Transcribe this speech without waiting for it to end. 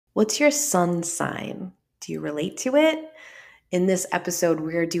What's your sun sign? Do you relate to it? In this episode,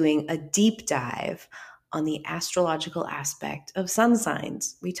 we're doing a deep dive on the astrological aspect of sun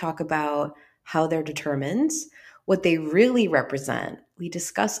signs. We talk about how they're determined, what they really represent. We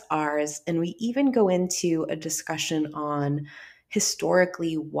discuss ours, and we even go into a discussion on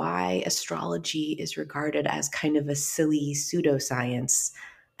historically why astrology is regarded as kind of a silly pseudoscience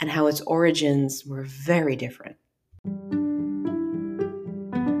and how its origins were very different.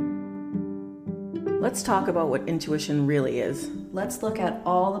 Let's talk about what intuition really is. Let's look at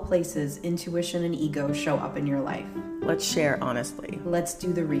all the places intuition and ego show up in your life. Let's share honestly. Let's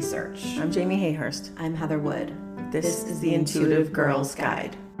do the research. I'm Jamie Hayhurst. I'm Heather Wood. This is the Intuitive Girl's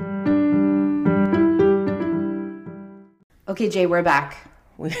Guide. Okay, Jay, we're back.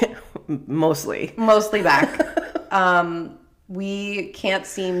 Mostly back. We can't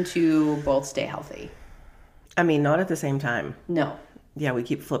seem to both stay healthy. I mean, not at the same time. No. Yeah, we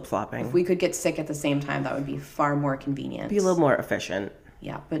keep flip-flopping. If we could get sick at the same time, that would be far more convenient. Be a little more efficient.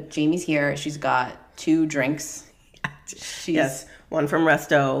 Yeah, but Jamie's here. She's got 2 drinks. Yes, one from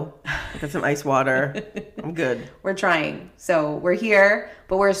Resto. Got some ice water. I'm good. We're trying. So we're here,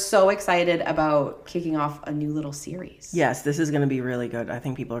 but we're so excited about kicking off a new little series. Yes, this is going to be really good. I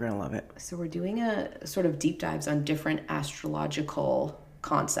think people are going to love it. So we're doing a sort of deep dives on different astrological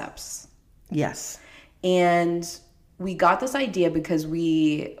concepts. Yes. And we got this idea because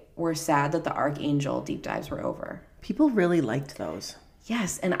we were sad that the Archangel deep dives were over. People really liked those.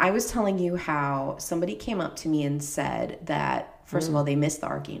 Yes, and I was telling you how somebody came up to me and said that, first of all, they missed the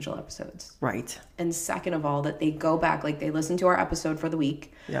Archangel episodes. Right. And second of all, that they go back, like they listen to our episode for the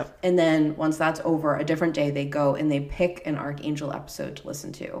week. Yep. And then once that's over, a different day, they go and they pick an Archangel episode to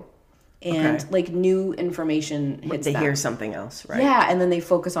listen to. And like new information hits them. They hear something else, right? Yeah, and then they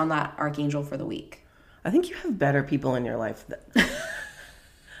focus on that Archangel for the week. I think you have better people in your life.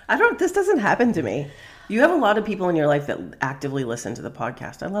 This doesn't happen to me. You have a lot of people in your life that actively listen to the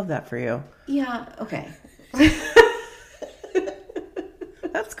podcast. I love that for you. Yeah, okay.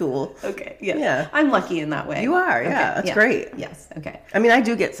 That's cool. Okay, yeah. I'm lucky in that way. You are, yeah. That's great. Yes, okay. I mean, I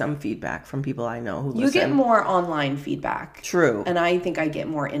do get some feedback from people I know who listen. You get more online feedback. True. And I think I get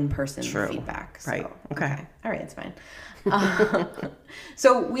more in-person feedback. So. Right, okay. All right, it's fine.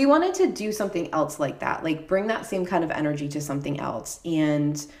 So we wanted to do something else like that, like bring that same kind of energy to something else.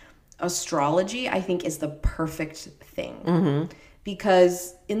 And astrology, I think, is the perfect thing.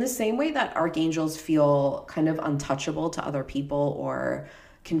 Because in the same way that archangels feel kind of untouchable to other people or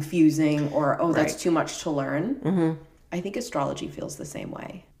confusing or, that's too much to learn, I think astrology feels the same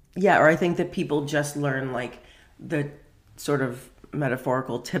way. Yeah, or I think that people just learn like the sort of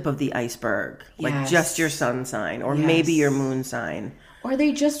metaphorical tip of the iceberg, like just your sun sign or maybe your moon sign. Or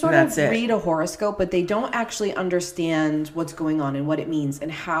they just sort of read a horoscope, but they don't actually understand what's going on and what it means and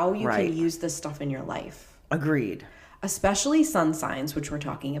how you can use this stuff in your life. Agreed. Especially sun signs, which we're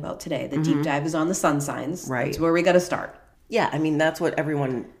talking about today. The deep dive is on the sun signs. Right. That's where we got to start. Yeah, I mean, that's what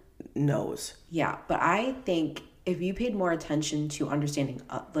everyone knows. Yeah, but I think if you paid more attention to understanding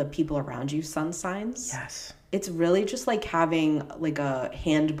the people around you, sun signs, it's really just like having like a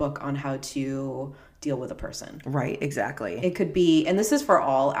handbook on how to deal with a person. Right, exactly. It could be, and this is for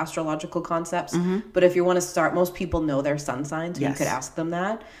all astrological concepts, but if you want to start, most people know their sun sign, so you could ask them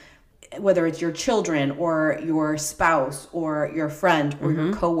that. Whether it's your children or your spouse or your friend or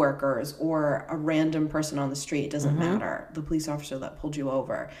your coworkers or a random person on the street, it doesn't matter. The police officer that pulled you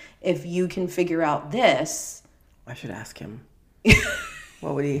over. If you can figure out this... I should ask him.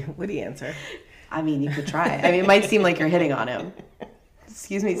 What would he answer? I mean, you could try. I mean, it might seem like you're hitting on him.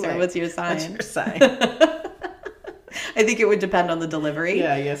 Excuse me, sir, what's your sign? What's your sign? I think it would depend on the delivery.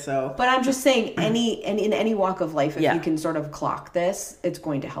 Yeah, I guess so. But I'm just saying, in any walk of life, if you can sort of clock this, it's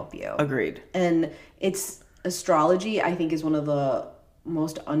going to help you. Agreed. And astrology, I think, is one of the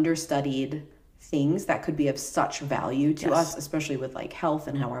most understudied things that could be of such value to us, especially with like health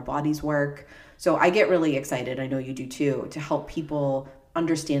and how our bodies work. So I get really excited, I know you do too, to help people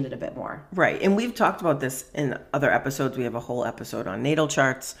understand it a bit more. Right. And we've talked about this in other episodes. We have a whole episode on natal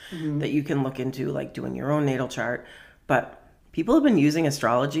charts that you can look into, like doing your own natal chart. But people have been using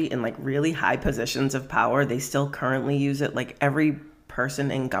astrology in like really high positions of power. They still currently use it. Like every person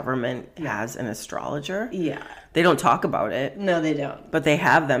in government has an astrologer. Yeah. They don't talk about it. No, they don't. But they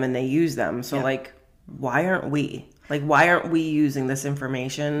have them and they use them. So like, why aren't we? Like, why aren't we using this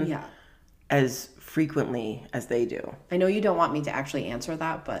information as frequently as they do? I know you don't want me to actually answer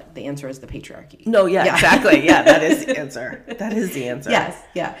that, but the answer is the patriarchy. No, exactly. Yeah, that is the answer. That is the answer. Yes,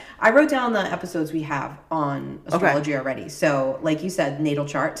 yeah. I wrote down the episodes we have on astrology already. So, like you said, natal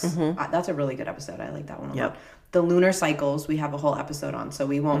charts. That's a really good episode. I like that one a lot. The lunar cycles, we have a whole episode on, so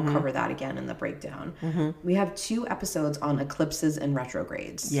we won't cover that again in the breakdown. We have 2 episodes on eclipses and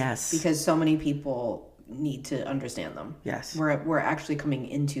retrogrades. Yes. Because so many people need to understand them. Yes. We're actually coming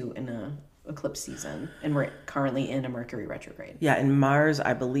into an eclipse season, and we're currently in a Mercury retrograde. Yeah, and Mars,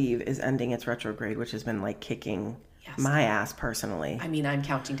 I believe, is ending its retrograde, which has been like kicking my ass personally. I mean, I'm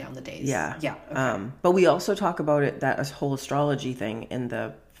counting down the days. Yeah. Yeah. Okay. But we also talk about it, that whole astrology thing, in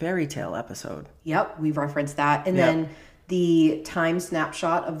the fairy tale episode. Yep, we've referenced that. And then the time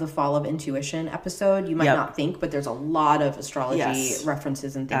snapshot of the Fall of Intuition episode, you might not think, but there's a lot of astrology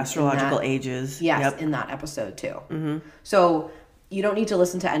references and things. Astrological ages. Yes, in that episode too. So you don't need to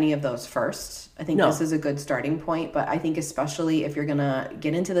listen to any of those first. I think this is a good starting point, but I think especially if you're going to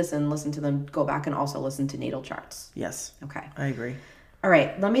get into this and listen to them, go back and also listen to natal charts. Yes. Okay. I agree. All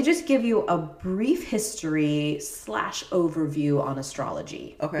right, let me just give you a brief history / overview on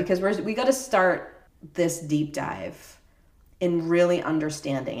astrology. Okay. Because we got to start this deep dive in really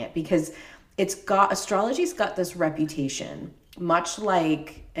understanding it, because astrology's got this reputation, much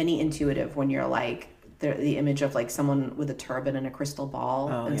like any intuitive, when you're like the image of like someone with a turban and a crystal ball,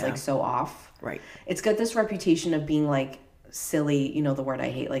 and it's like so off. Right. It's got this reputation of being like silly, you know, the word I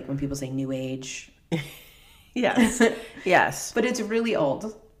hate, like when people say new age. Yes. Yes. But it's really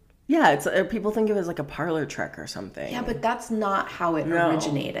old. Yeah, it's people think of it as like a parlor trick or something. Yeah, but that's not how it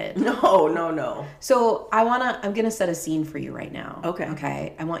originated. No. So I'm gonna set a scene for you right now.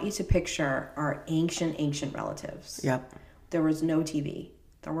 Okay. I want you to picture our ancient relatives. Yep. There was no TV.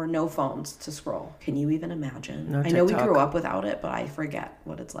 There were no phones to scroll. Can you even imagine? No I know we TikTok. grew up without it, but I forget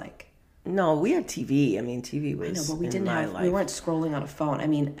what it's like. No, we had TV. I mean, TV was. I know, but we in didn't my have. life. We weren't scrolling on a phone. I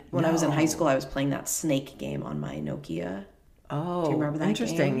mean, when I was in high school, I was playing that snake game on my Nokia. Oh, do you remember that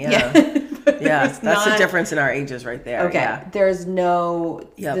interesting. game? Yeah. Yeah, that's the difference in our ages right there. Okay, Yeah. there's no.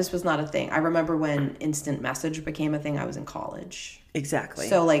 This was not a thing. I remember when instant message became a thing. I was in college. Exactly.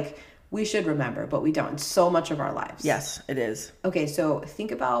 So like, we should remember, but we don't. It's so much of our lives. Yes, it is. Okay, so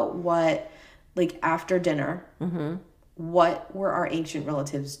think about what, like after dinner, what were our ancient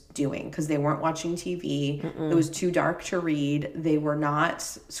relatives doing? Because they weren't watching TV. It was too dark to read. They were not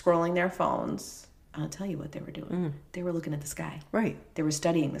scrolling their phones. I'll tell you what they were doing. They were looking at the sky. Right. They were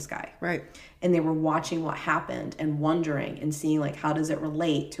studying the sky. Right. And they were watching what happened and wondering and seeing like, how does it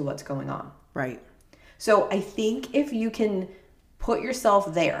relate to what's going on? Right. So I think if you can put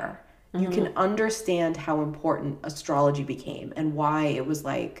yourself there, you can understand how important astrology became and why it was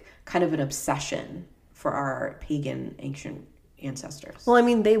like kind of an obsession for our pagan ancient ancestors. Well, I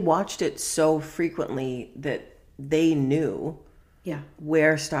mean, they watched it so frequently that they knew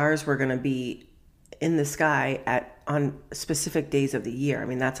where stars were going to be in the sky on specific days of the year. I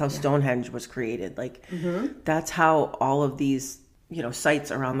mean, that's how Stonehenge was created. Like, that's how all of these, sites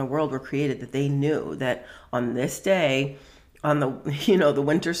around the world were created, that they knew that on this day, on the, the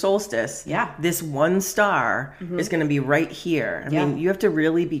winter solstice, this one star is going to be right here. I mean, you have to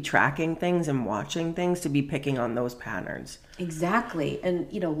really be tracking things and watching things to be picking on those patterns. Exactly. And,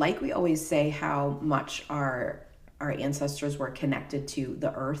 like we always say, how much our ancestors were connected to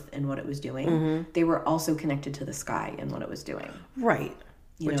the earth and what it was doing. They were also connected to the sky and what it was doing. Right.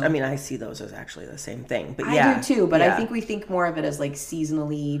 Which, I mean, I see those as actually the same thing. But I do too, but I think we think more of it as like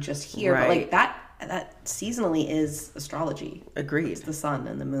seasonally just here. Right. But like that seasonally is astrology. Agreed. It's the sun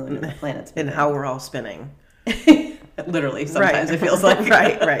and the moon and the planets. And how we're all spinning. Literally, sometimes it feels like.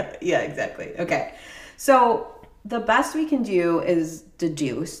 Right. Yeah, exactly. Okay. So the best we can do is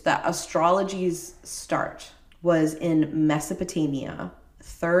deduce that astrology's start was in Mesopotamia,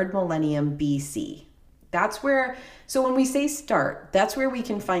 3rd millennium BC. That's where, so when we say start, that's where we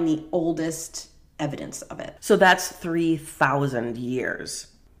can find the oldest evidence of it. So that's 3,000 years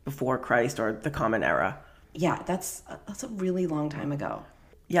before Christ or the Common Era. Yeah, that's a really long time ago.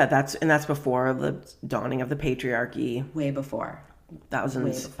 Yeah, that's before the dawning of the patriarchy. Way before.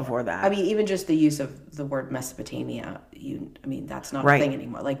 Thousands before that. I mean, even just the use of the word Mesopotamia, that's not a thing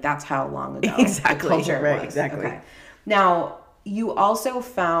anymore. Like, that's how long ago exactly. the culture right, was. Exactly. Okay. Now, you also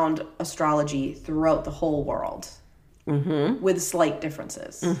found astrology throughout the whole world with slight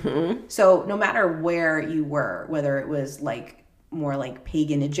differences. So no matter where you were, whether it was like more like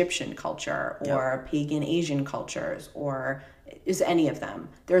pagan Egyptian culture or pagan Asian cultures or is any of them,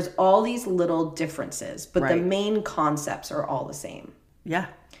 there's all these little differences, but the main concepts are all the same. Yeah.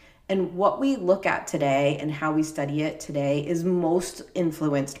 And what we look at today and how we study it today is most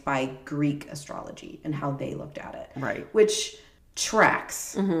influenced by Greek astrology and how they looked at it. Right. Which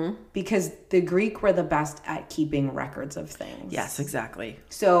tracks. Because the Greek were the best at keeping records of things. Yes, exactly.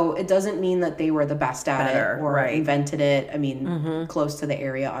 So it doesn't mean that they were the best at it or right. invented it. I mean, close to the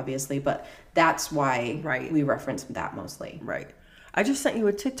area, obviously, but that's why we reference that mostly. Right. I just sent you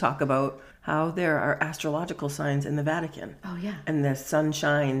a TikTok about how there are astrological signs in the Vatican. Oh, yeah. And the sun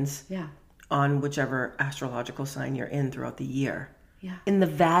shines Yeah. on whichever astrological sign you're in throughout the year. Yeah. In the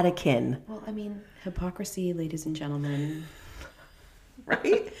Vatican. Well, I mean, hypocrisy, ladies and gentlemen.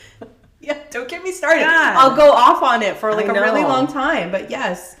 Right? Yeah, don't get me started. God. I'll go off on it for like I a really know. long time, but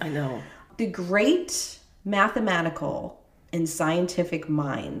yes. I know. The great mathematical and scientific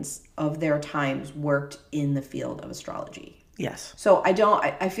minds of their times worked in the field of astrology. Yes. So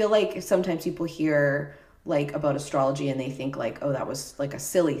I feel like sometimes people hear like about astrology and they think like, oh, that was like a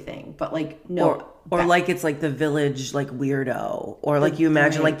silly thing, but like no. Or like it's like the village like weirdo, or like you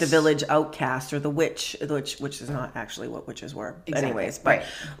imagine like the village outcast or the witch, which is not actually what witches were. Exactly. Anyways, but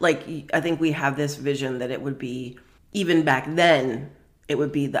like I think we have this vision that it would be, even back then, it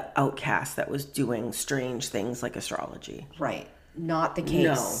would be the outcast that was doing strange things like astrology. Right. Not the case.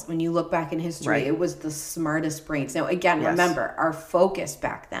 No. When you look back in history, it was the smartest brains. Now, again, remember, our focus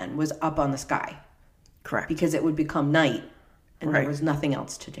back then was up on the sky. Correct. Because it would become night and there was nothing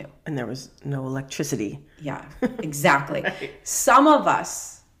else to do. And there was no electricity. Yeah, exactly. Some of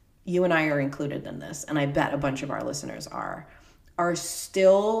us, you and I are included in this, and I bet a bunch of our listeners are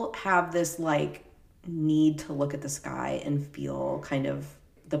still have this like need to look at the sky and feel kind of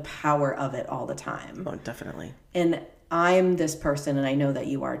the power of it all the time. Oh, definitely. And I'm this person, and I know that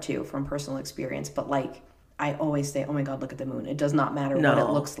you are too from personal experience, but like I always say, oh my God, look at the moon. It does not matter what it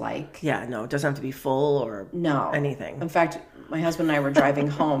looks like. Yeah, no, it doesn't have to be full or anything. In fact, my husband and I were driving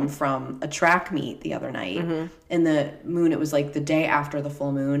home from a track meet the other night, and the moon, it was like the day after the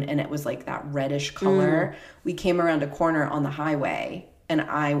full moon, and it was like that reddish color. We came around a corner on the highway, and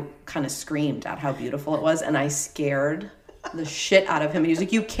I kind of screamed at how beautiful it was, and I scared the shit out of him. And he was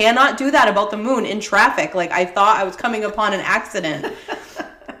like, you cannot do that about the moon in traffic. Like, I thought I was coming upon an accident.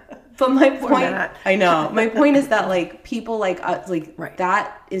 But my point, I know, my point is that like people like us, like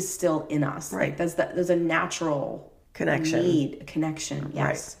that is still in us. Right. Like there's a natural connection.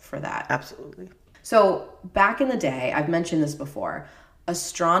 Yes. For that. Absolutely. So back in the day, I've mentioned this before,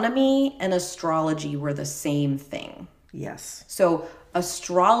 astronomy and astrology were the same thing. Yes. So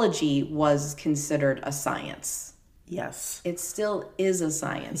astrology was considered a science. Yes. It still is a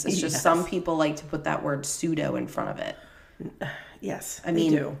science. It's just some people like to put that word pseudo in front of it. Yes, I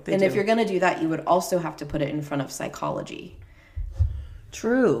mean, they do. If you're going to do that, you would also have to put it in front of psychology.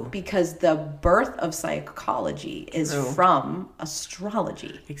 True. Because the birth of psychology is from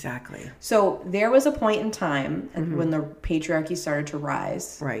astrology. Exactly. So there was a point in time when the patriarchy started to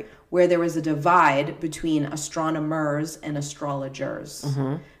rise, where there was a divide between astronomers and astrologers.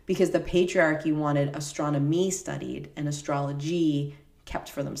 Because the patriarchy wanted astronomy studied and astrology kept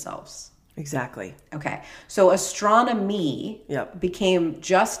for themselves. Exactly. Okay. So astronomy became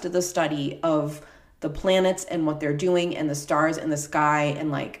just the study of the planets and what they're doing and the stars in the sky and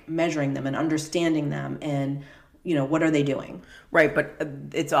like measuring them and understanding them and, you know, what are they doing? Right. But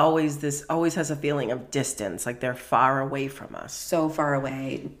it's always always has a feeling of distance, like they're far away from us. So far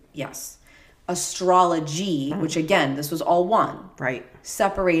away. Yes. Astrology, which again, this was all one. Right.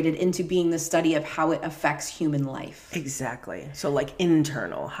 Separated into being the study of how it affects human life. Exactly. So like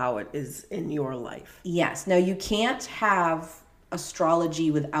internal, how it is in your life. Yes. Now you can't have astrology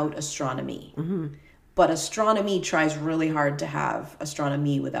without astronomy. But astronomy tries really hard to have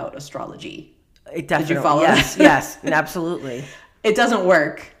astronomy without astrology. It definitely. Did you follow yes, that? Yes, absolutely. It doesn't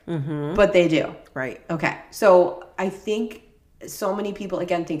work, but they do. Right. Okay. So I think so many people,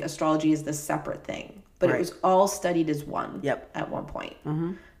 again, think astrology is this separate thing. But it was all studied as one at one point.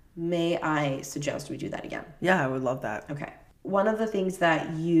 May I suggest we do that again? Yeah, I would love that. Okay. One of the things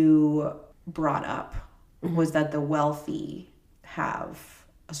that you brought up was that the wealthy have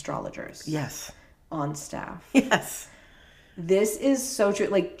astrologers. Yes. On staff. Yes. This is so true.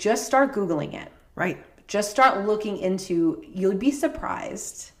 Like, just start Googling it. Right. Just start looking into, you'll be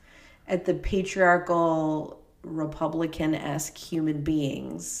surprised at the patriarchal, Republican-esque human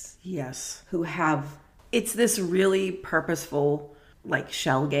beings. Yes. Who have. It's this really purposeful, like,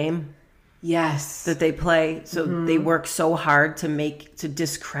 shell game. Yes. That they play. So they work so hard to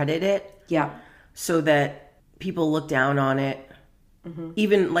discredit it. Yeah. So that people look down on it.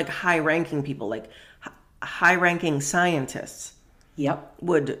 Even like high-ranking people, like high-ranking scientists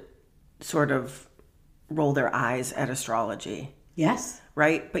would sort of roll their eyes at astrology. Yes.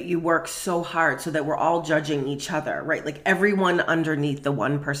 Right? But you work so hard so that we're all judging each other, right? Like everyone underneath the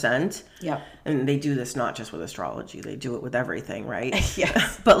 1%. Yep. And they do this not just with astrology, they do it with everything, right?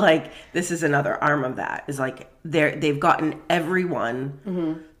 Yes. But like, this is another arm of that, is like they've gotten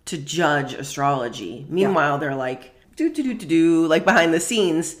everyone to judge astrology. Meanwhile, they're like, like behind the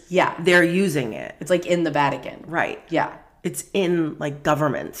scenes, they're using it. It's like in the Vatican. Right. Yeah. It's in like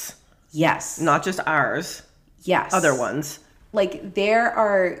governments. Yes. Not just ours. Yes. Other ones. Like there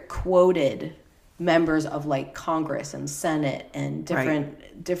are quoted members of like Congress and Senate and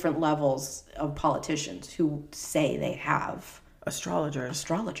different levels of politicians who say they have astrologers.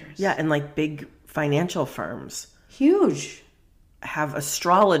 Yeah, and like big financial firms. Huge. Have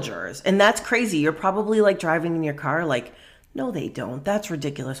astrologers. And that's crazy. You're probably like driving in your car like, no, they don't. That's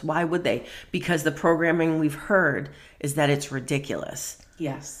ridiculous. Why would they? Because the programming we've heard is that it's ridiculous.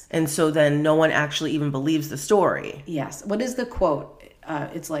 Yes. And so then no one actually even believes the story. Yes. What is the quote?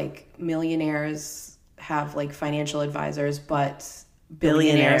 It's like millionaires have like financial advisors, but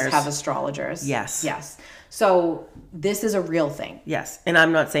billionaires have astrologers. Yes. Yes. So this is a real thing. Yes. And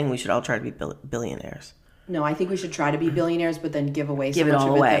I'm not saying we should all try to be billionaires. No, I think we should try to be billionaires, but then give away so much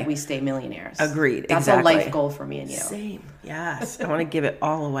of it that we stay millionaires. Agreed. That's exactly. a life goal for me and you. Same. Yes. I want to give it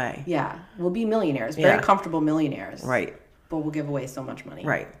all away. Yeah. We'll be millionaires. Very comfortable millionaires. Right. But we'll give away so much money.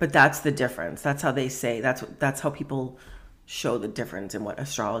 Right. But that's the difference. That's how they say. That's how people show the difference in what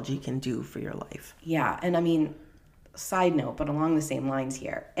astrology can do for your life. Yeah. And I mean, side note, but along the same lines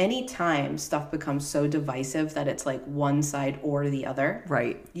here, anytime stuff becomes so divisive that it's like one side or the other,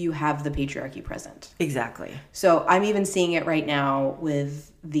 right, you have the patriarchy present. Exactly. So I'm even seeing it right now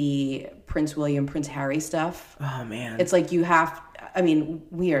with the Prince William, Prince Harry stuff. Oh man. It's like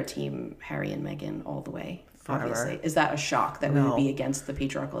we are team Harry and Meghan all the way. Forever. Obviously. Is that a shock that we would be against the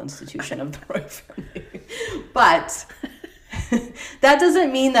patriarchal institution of the royal family? But that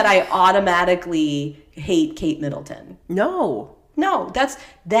doesn't mean that I automatically hate Kate Middleton. No,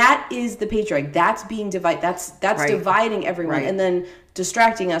 that is the patriarch. That's being divided. That's right. Dividing everyone right. And then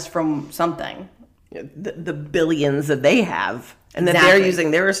distracting us from something. The billions that they have, and that they're using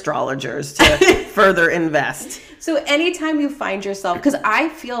their astrologers to further invest. So anytime you find yourself, because I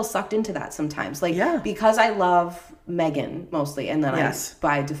feel sucked into that sometimes, like because I love Meghan mostly, and then I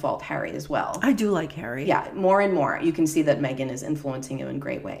by default Harry as well. I do like Harry. Yeah, more and more you can see that Meghan is influencing him in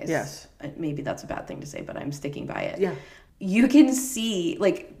great ways. Yes, maybe that's a bad thing to say, but I'm sticking by it. Yeah, you can see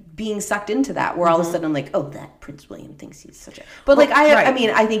like being sucked into that, where all of a sudden I'm like, oh, that Prince William thinks he's such a, but like I mean,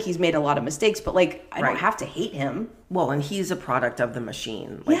 I think he's made a lot of mistakes, but like I don't have to hate him. Well, and he's a product of the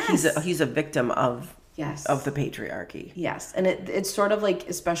machine. Like he's a victim of. Yes. Of the patriarchy. Yes. And it's sort of like,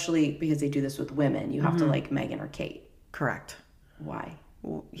 especially because they do this with women, you have to like Meghan or Kate. Correct. Why?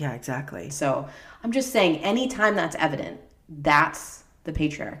 Well, yeah, exactly. So I'm just saying, anytime that's evident, that's the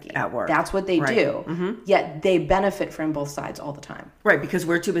patriarchy. At work. That's what they do. Mm-hmm. Yet they benefit from both sides all the time. Right, because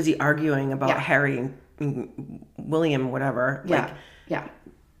we're too busy arguing about Harry and William, whatever. Yeah.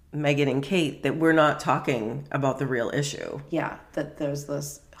 Meghan and Kate, that we're not talking about the real issue. Yeah, that there's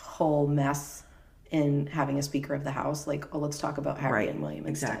this whole mess in having a Speaker of the House, like, oh, let's talk about Harry and William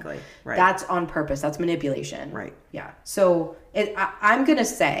instead. Exactly. Right. That's on purpose. That's manipulation. Right. Yeah. So I'm going to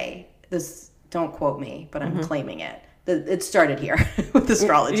say this, don't quote me, but I'm claiming it. It started here with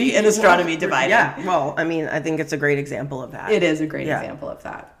astrology and astronomy dividing. Yeah. Well, I mean, I think it's a great example of that. It is a great example of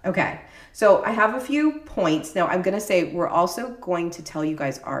that. Okay. So I have a few points. Now I'm going to say we're also going to tell you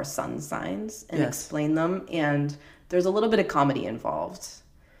guys our sun signs and explain them. And there's a little bit of comedy involved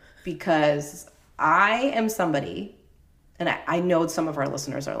because I am somebody, and I know some of our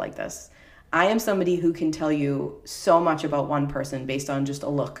listeners are like this. I am somebody who can tell you so much about one person based on just a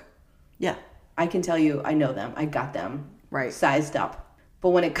look. Yeah. I can tell you, I know them. I got them. Right. Sized up. But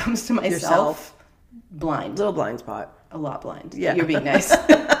when it comes to myself, blind. Little blind spot. A lot blind. Yeah. You're being nice.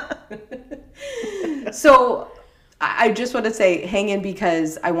 So I just want to say, hang in,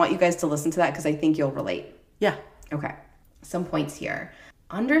 because I want you guys to listen to that because I think you'll relate. Yeah. Okay. Some points here.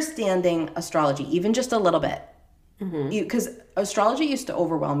 Understanding astrology, even just a little bit. Because astrology used to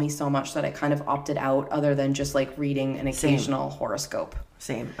overwhelm me so much that I kind of opted out, other than just like reading an occasional horoscope.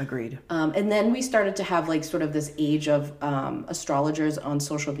 Same. Agreed. And then we started to have like sort of this age of astrologers on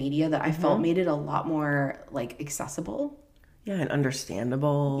social media that I felt made it a lot more like accessible. Yeah, and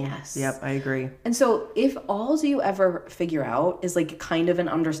understandable. Yes. Yep, I agree. And so if all you ever figure out is like kind of an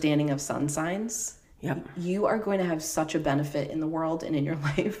understanding of sun signs, you are going to have such a benefit in the world and in your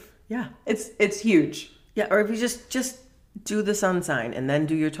life. Yeah. It's huge. Yeah, or if you just do the sun sign and then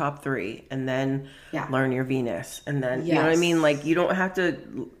do your top 3 and then learn your Venus and then you know what I mean? Like you don't have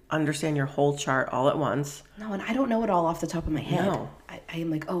to understand your whole chart all at once. No, and I don't know it all off the top of my head. No. I am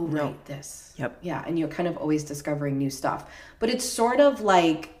like, oh, right, this. Yep. Yeah, and you're kind of always discovering new stuff. But it's sort of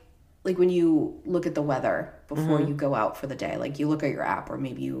like when you look at the weather before you go out for the day. Like you look at your app or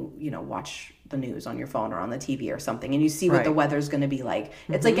maybe you watch the news on your phone or on the TV or something and you see what the weather's going to be like.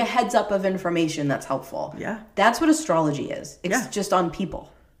 It's like a heads up of information that's helpful. Yeah. That's what astrology is. It's just on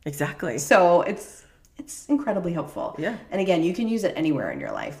people. Exactly. So it's incredibly helpful. Yeah. And again, you can use it anywhere in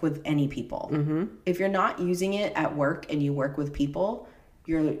your life with any people. If you're not using it at work and you work with people,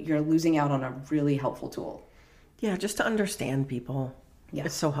 you're losing out on a really helpful tool. Yeah, just to understand people. Yeah.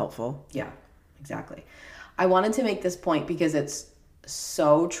 It's so helpful. Yeah, exactly. I wanted to make this point because it's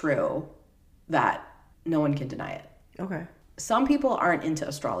so true that no one can deny it. Okay. Some people aren't into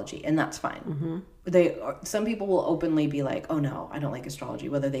astrology, and that's fine. Some people will openly be like, oh no, I don't like astrology,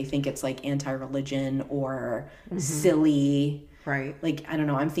 whether they think it's like anti-religion or silly. Right. Like, I don't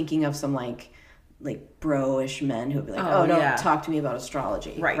know, I'm thinking of some like bro-ish men who'd be like, oh, don't talk to me about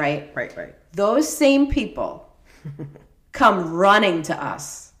astrology. Right. Those same people come running to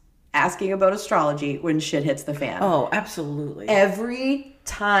us asking about astrology when shit hits the fan. Oh, absolutely. Every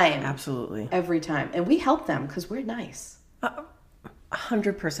time. Absolutely. Every time. And we help them because we're nice.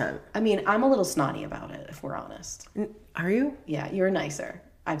 100%. I mean, I'm a little snotty about it, if we're honest. Are you? Yeah, you're nicer.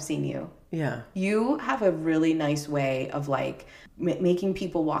 I've seen you. Yeah. You have a really nice way of like making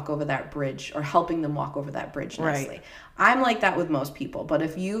people walk over that bridge or helping them walk over that bridge nicely. Right. I'm like that with most people, but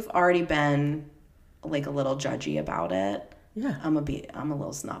if you've already been like a little judgy about it, I'm a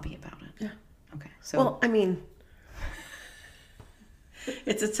little snobby about it. Yeah. Okay. So well, I mean,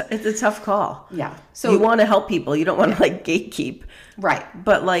 it's a tough call. Yeah. So you want to help people. You don't want to like gatekeep. Right.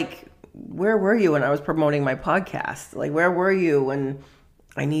 But like, where were you when I was promoting my podcast? Like, where were you when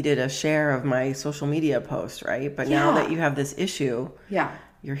I needed a share of my social media post, right? But now that you have this issue,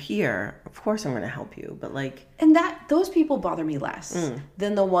 you're here. Of course I'm going to help you, but like... And those people bother me less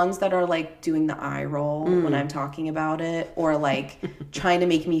than the ones that are like doing the eye roll when I'm talking about it or like trying to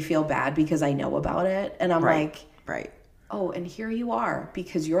make me feel bad because I know about it. And I'm like... Right. Oh, and here you are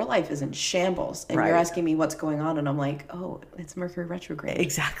because your life is in shambles and you're asking me what's going on and I'm like, oh, it's Mercury retrograde.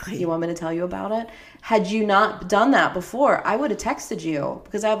 Exactly. You want me to tell you about it? Had you not done that before, I would have texted you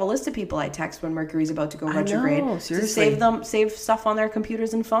because I have a list of people I text when Mercury's about to go retrograde. I know, seriously. To save stuff on their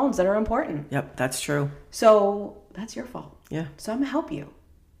computers and phones that are important. Yep, that's true. So that's your fault. Yeah. So I'm going to help you.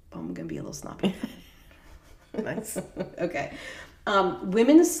 But I'm going to be a little snobby. Nice. Okay.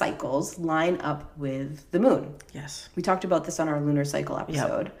 Women's cycles line up with the moon. Yes. We talked about this on our lunar cycle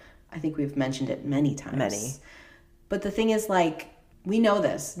episode. Yep. I think we've mentioned it many times. Many. But the thing is, like, we know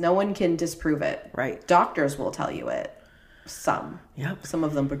this. No one can disprove it. Right. Doctors will tell you it. Some. Yep. Some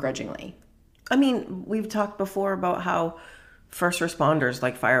of them begrudgingly. I mean, we've talked before about how first responders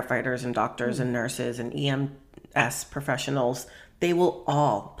like firefighters and doctors and nurses and EMS professionals, they will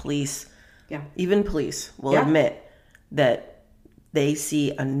all, police, even police will admit that they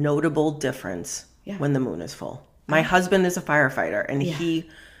see a notable difference when the moon is full. My husband is a firefighter and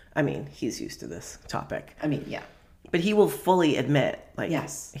he's used to this topic. I mean, yeah. But he will fully admit, like,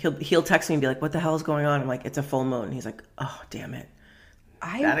 yes. he'll text me and be like, what the hell is going on? I'm like, it's a full moon. He's like, oh, damn it.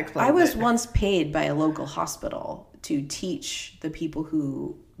 I was once paid by a local hospital to teach the people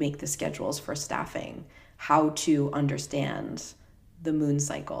who make the schedules for staffing how to understand the moon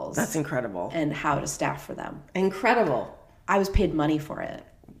cycles. That's incredible. And how to staff for them. Incredible. I was paid money for it.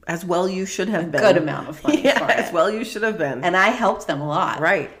 As well you should have been. A good amount of money for it. As well you should have been. And I helped them a lot.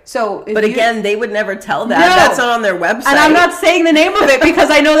 Right. So, but again, they would never tell that. No. That's not on their website. And I'm not saying the name of it because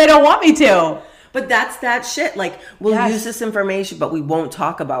I know they don't want me to. But that's that shit. Like, we'll use this information, but we won't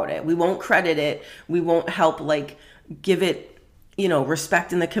talk about it. We won't credit it. We won't help, like, give it,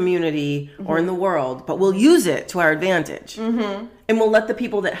 respect in the community or in the world. But we'll use it to our advantage. Mm-hmm. And we'll let the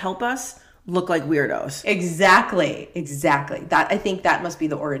people that help us look like weirdos. Exactly. I think that must be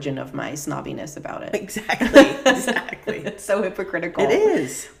the origin of my snobbiness about it. Exactly. It's so hypocritical. It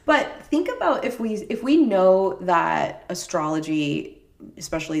is. But think about if we know that astrology,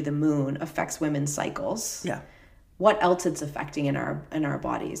 especially the moon, affects women's cycles. Yeah. What else it's affecting in our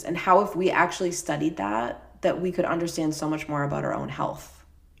bodies, and how if we actually studied that we could understand so much more about our own health.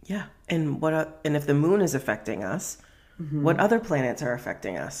 Yeah. And if the moon is affecting us, what other planets are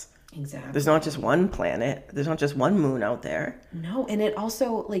affecting us? Exactly. There's not just one planet. There's not just one moon out there. No, and it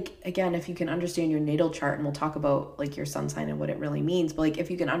also, like, again, if you can understand your natal chart, and we'll talk about, like, your sun sign and what it really means, but, like, if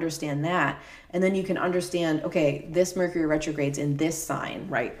you can understand that, and then you can understand, okay, this Mercury retrogrades in this sign.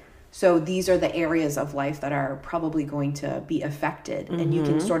 Right. So these are the areas of life that are probably going to be affected, and you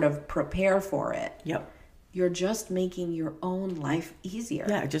can sort of prepare for it. Yep. You're just making your own life easier.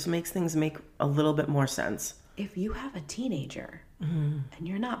 Yeah, it just makes things make a little bit more sense. If you have a teenager and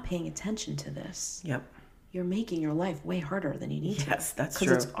you're not paying attention to this, Yep. you're making your life way harder than you need to. Yes, that's true.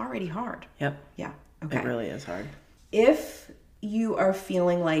 Because it's already hard. Yep. Yeah. Okay. It really is hard. If you are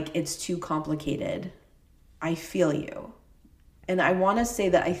feeling like it's too complicated, I feel you. And I want to say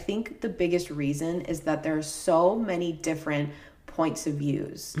that I think the biggest reason is that there are so many different points of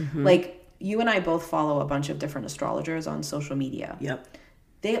views. Like, you and I both follow a bunch of different astrologers on social media. Yep.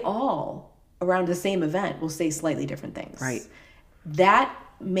 They all, around the same event, will say slightly different things. Right. That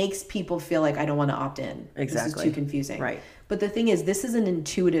makes people feel like I don't want to opt in. Exactly. This is too confusing. Right. But the thing is, this is an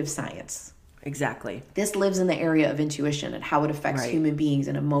intuitive science. Exactly. This lives in the area of intuition and how it affects human beings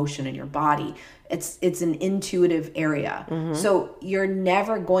and emotion in your body. It's an intuitive area. So you're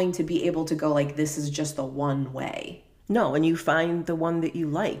never going to be able to go like, this is just the one way. No, and you find the one that you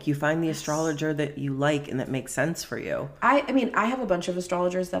like. You find the astrologer that you like and that makes sense for you. I mean, I have a bunch of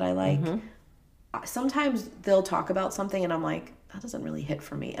astrologers that I like. Sometimes they'll talk about something and I'm like, that doesn't really hit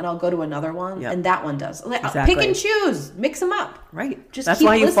for me. And I'll go to another one and that one does. Like, Exactly. Pick and choose, mix them up. Right. Just that's keep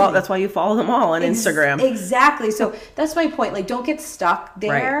why listening. that's why you follow them all on Instagram. Exactly. So that's my point. Like, don't get stuck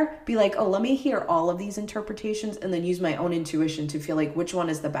there. Be like, oh, let me hear all of these interpretations and then use my own intuition to feel like which one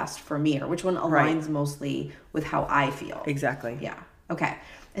is the best for me or which one aligns mostly with how I feel. Exactly. Yeah. Okay.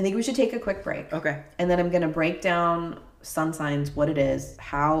 I think we should take a quick break. Okay. And then I'm going to break down sun signs, what it is,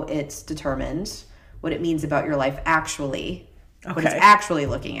 how it's determined, what it means about your life actually, what it's actually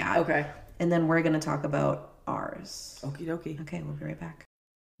looking at. Okay. And then we're going to talk about ours. Okie dokie. Okay, we'll be right back.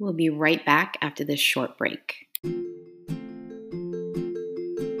 We'll be right back after this short break.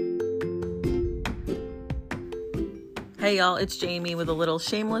 Hey y'all, it's Jamie with a little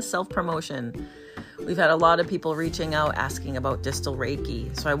shameless self-promotion. We've had a lot of people reaching out asking about distal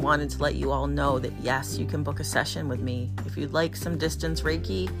Reiki, so I wanted to let you all know that yes, you can book a session with me. If you'd like some distance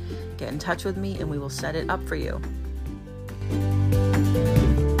Reiki, get in touch with me and we will set it up for you.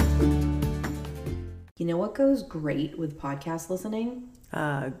 You know what goes great with podcast listening?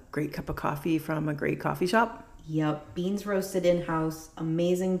 A great cup of coffee from a great coffee shop. Yep, beans roasted in-house,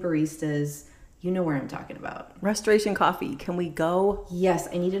 amazing baristas. You know where I'm talking about. Restoration Coffee. Can we go? Yes,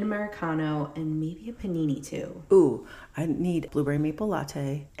 I need an Americano and maybe a panini too. Ooh, I need blueberry maple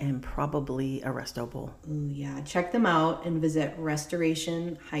latte and probably a resto bowl. Ooh, yeah. Check them out and visit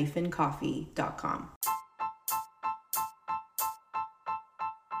restoration-coffee.com.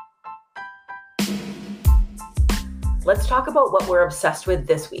 Let's talk about what we're obsessed with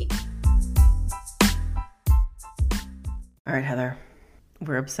this week. All right, Heather.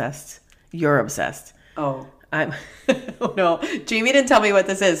 We're obsessed. You're obsessed. Oh. I'm Oh no. Jamie didn't tell me what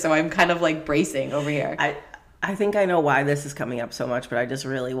this is, so I'm kind of like bracing over here. I think I know why this is coming up so much, but I just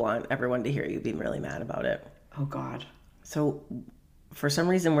really want everyone to hear you being really mad about it. Oh God. So for some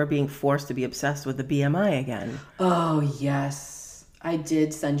reason we're being forced to be obsessed with the BMI again. Oh yes. I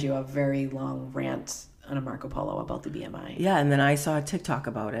did send you a very long rant on a Marco Polo about the BMI. Yeah, and then I saw a TikTok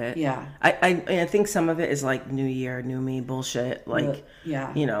about it. Yeah. I think some of it is like new year, new me bullshit. Like,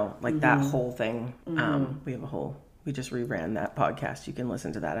 yeah. you know, like that whole thing. We just reran that podcast. You can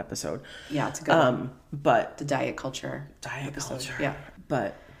listen to that episode. Yeah, it's a good one. But The diet culture. culture. Yeah.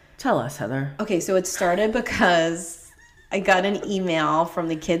 But tell us, Heather. Okay, so it started because I got an email from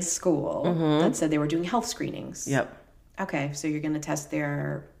the kids' school that said they were doing health screenings. Yep. Okay, so you're going to test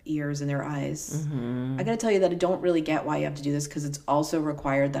their ears and their eyes. I got to tell you that I don't really get why you have to do this because it's also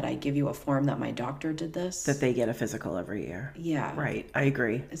required that I give you a form that my doctor did this. That they get a physical every year. Yeah. Right. I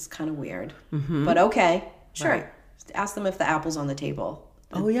agree. It's kind of weird. But okay, sure. Right. Ask them if the apple's on the table.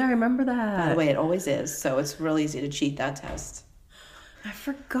 Oh, yeah, I remember that. By the way, it always is. So it's real easy to cheat that test. I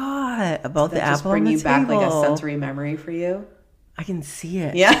forgot about the Just apple bring on the you back like a table. sensory memory for you. I can see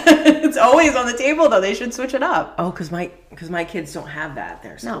it. Yeah, it's always on the table though. They should switch it up. Oh, because my kids don't have that at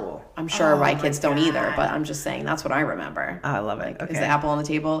their school. No, I'm sure my kids don't either, but I'm just saying that's what I remember. I love it. Like, Okay. Is the apple on the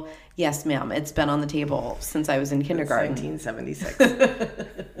table? Yes, ma'am. It's been on the table since I was in kindergarten. 1976.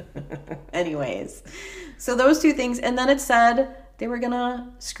 Anyways, so those two things, and then it said they were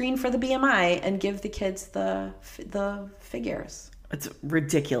gonna screen for the BMI and give the kids the figures. It's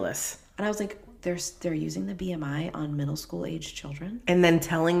ridiculous. And I was like, they're using the BMI on middle school age children? And then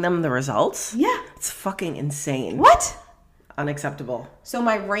telling them the results? Yeah. It's fucking insane. What? Unacceptable. So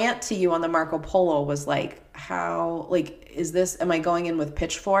my rant to you on the Marco Polo was like, am I going in with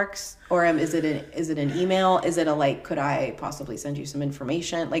pitchforks or is it an email? Is it could I possibly send you some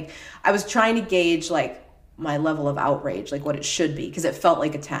information? Like I was trying to gauge like my level of outrage, like what it should be, because it felt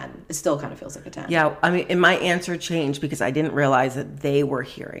like a 10. It still kind of feels like a 10. Yeah, I mean, and my answer changed because I didn't realize that they were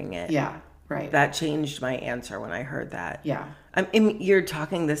hearing it. Yeah, right. That changed my answer when I heard that. Yeah. I mean, you're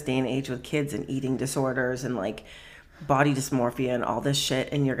talking this day and age with kids and eating disorders and like body dysmorphia and all this shit,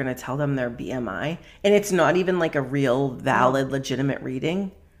 and you're going to tell them their BMI, and it's not even like a real, valid, legitimate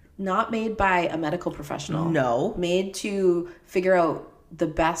reading. Not made by a medical professional. No. Made to figure out the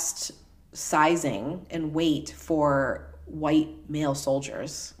best sizing and weight for white male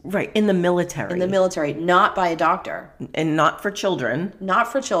soldiers. Right, in the military. In the military, not by a doctor. And not for children.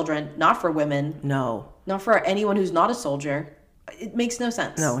 Not for children, not for women. No. Not for anyone who's not a soldier. It makes no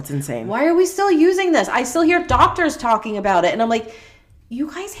sense. No, it's insane. Why are we still using this? I still hear doctors talking about it, and I'm like, you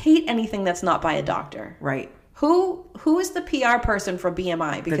guys hate anything that's not by a doctor. Right. Who is the PR person for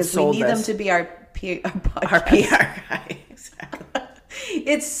BMI? Because we need them to be our podcast. Our PR guy. Exactly.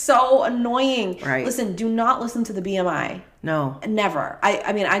 It's so annoying. Right. Listen, do not listen to the BMI. No. Never.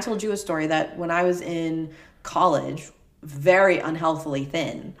 I mean, I told you a story that when I was in college, very unhealthily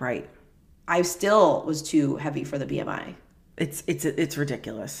thin. Right. I still was too heavy for the BMI. It's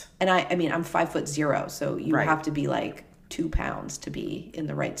ridiculous. And I mean, I'm 5'0", so you have to be like 2 pounds to be in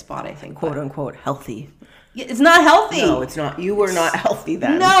the right spot, I think. Quote unquote healthy. It's not healthy. No, it's not. You were not healthy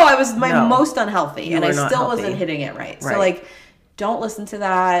then. No, I was my most unhealthy, and I still healthy. wasn't hitting it right. So like, don't listen to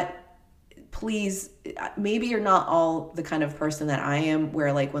that. Please, maybe you're not all the kind of person that I am,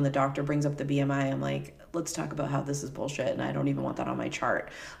 where like when the doctor brings up the BMI, I'm like, let's talk about how this is bullshit, and I don't even want that on my chart.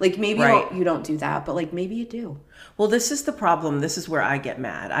 Like maybe you don't do that, but like maybe you do. Well, this is the problem. This is where I get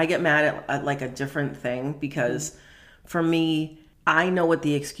mad. I get mad at like a different thing because for me, I know what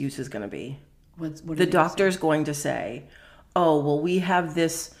the excuse is going to be. What the doctor's going to say, oh, well, we have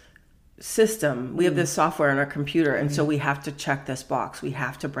this system, we have this software on our computer, and so we have to check this box. We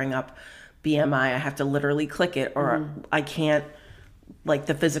have to bring up BMI. I have to literally click it, or I can't, like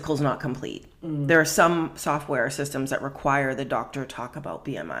the physical's not complete. There are some software systems that require the doctor talk about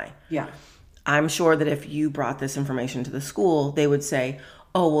BMI. Yeah. I'm sure that if you brought this information to the school, they would say,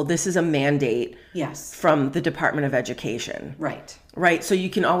 oh, well, this is a mandate from the Department of Education. Right. So you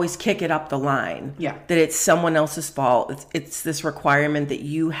can always kick it up the line. Yeah. That it's someone else's fault. It's this requirement that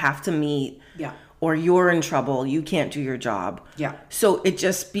you have to meet. Yeah. Or you're in trouble. You can't do your job. Yeah. So it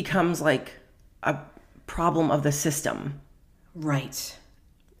just becomes like a problem of the system. Right.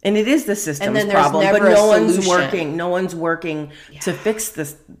 And it is the system's and then problem, never but no one's solution. working. No one's working to fix the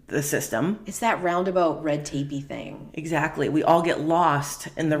system. It's that roundabout red tapey thing. Exactly. We all get lost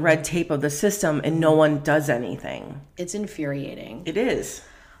in the red tape of the system, and no one does anything. It's infuriating. It is.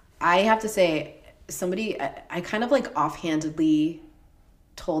 I have to say, I kind of like offhandedly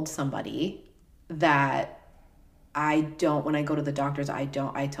told somebody that when I go to the doctors, I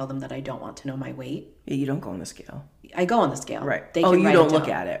tell them that I don't want to know my weight. Yeah, you don't go on the scale. I go on the scale. Right. They you can write don't it look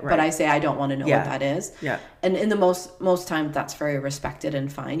down, at it. Right. But I say I don't want to know what that is. Yeah. And in the most time, that's very respected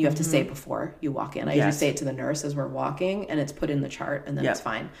and fine. You have to say it before you walk in. I usually say it to the nurse as we're walking, and it's put in the chart, and then it's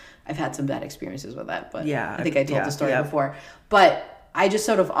fine. I've had some bad experiences with that, but I think I told the story before. But I just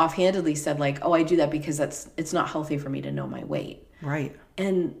sort of offhandedly said like, oh, I do that because it's not healthy for me to know my weight. Right.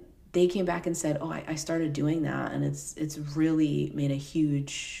 And they came back and said, oh, I started doing that, and it's really made a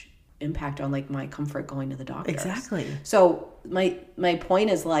huge impact on like my comfort going to the doctor. Exactly. So my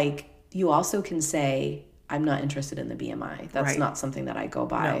point is like, you also can say, I'm not interested in the BMI. That's not something that I go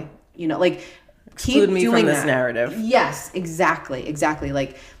by. No. You know, like exclude keep me doing from this that. narrative. Yes, exactly.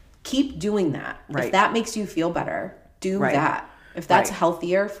 Like keep doing that. Right. If that makes you feel better, do that. If that's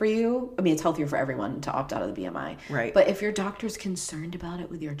healthier for you, I mean, it's healthier for everyone to opt out of the BMI. Right. But if your doctor's concerned about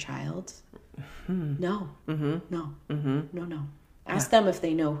it with your child, no. No. Ask them if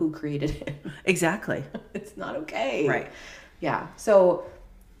they know who created it. Exactly. It's not okay. Right. Yeah. So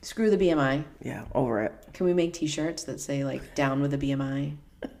screw the BMI. Yeah, over it. Can we make t-shirts that say like down with the BMI?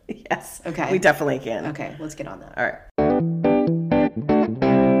 Yes. Okay. We definitely can. Okay, let's get on that. All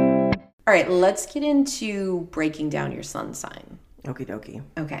right. Let's get into breaking down your sun sign. Okie dokie.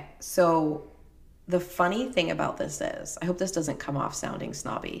 Okay. So the funny thing about this is, I hope this doesn't come off sounding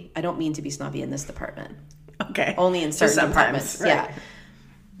snobby. I don't mean to be snobby in this department. Okay. Only in certain departments. Right. Yeah.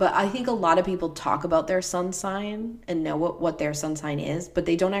 But I think a lot of people talk about their sun sign and know what their sun sign is, but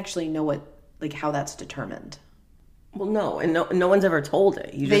they don't actually know how that's determined. Well, no, and no one's ever told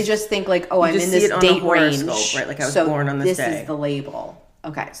it. They just think like, oh, I'm in this date range, right? Like I was born on this day. This is the label.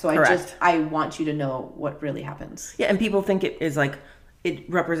 Okay, so Correct. I want you to know what really happens. Yeah, and people think it is like it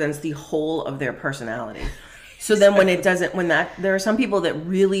represents the whole of their personality. So then when it doesn't, there are some people that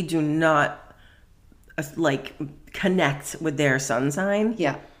really do not like connect with their sun sign.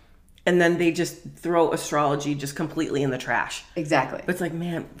 Yeah. And then they just throw astrology just completely in the trash. Exactly. But it's like,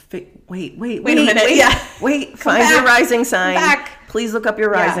 man, wait a minute. Wait, yeah. Wait, find your rising sign. Back. Please look up your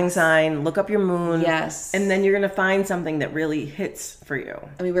rising sign. Look up your moon. Yes. And then you're going to find something that really hits for you.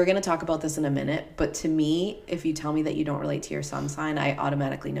 I mean, we're going to talk about this in a minute, but to me, if you tell me that you don't relate to your sun sign, I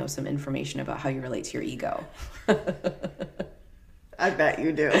automatically know some information about how you relate to your ego. I bet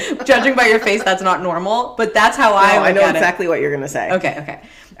you do. Judging by your face, that's not normal, but that's how I know exactly what you're going to say. Okay.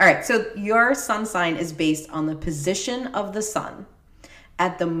 All right. So your sun sign is based on the position of the sun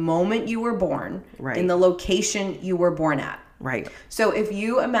at the moment you were born, right, in the location you were born at. Right. So if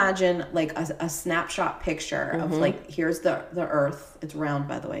you imagine like a snapshot picture of like, here's the earth. It's round,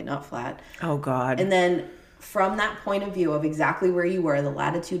 by the way, not flat. Oh, God. And then from that point of view of exactly where you were, the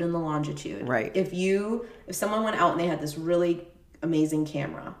latitude and the longitude. Right. If someone went out and they had this really amazing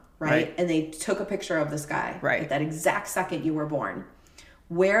camera, right? And they took a picture of the sky at that exact second you were born,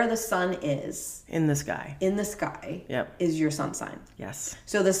 where the sun is in the sky yep, is your sun sign. Yes.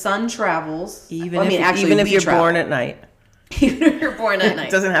 So the sun travels even if you're born at night. Even if you're born at night.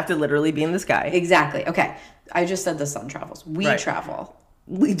 It doesn't have to literally be in the sky. Exactly. Okay. I just said the sun travels. We travel.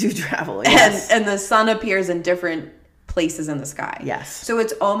 We do travel, yes. And the sun appears in different places in the sky. Yes. So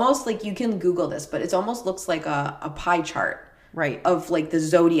it's almost like, you can Google this, but it almost looks like a pie chart. Right. Of like the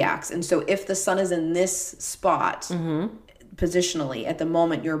zodiacs. And so if the sun is in this spot, positionally, at the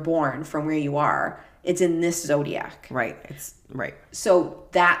moment you're born from where you are, it's in this zodiac. Right. It's right. So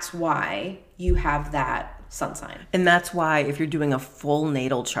that's why you have that sun sign. And that's why if you're doing a full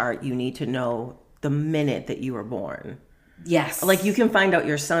natal chart, you need to know the minute that you were born. Yes. Like you can find out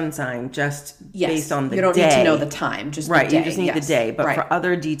your sun sign just based on the day. You don't need to know the time, just the day. You just need the day. But for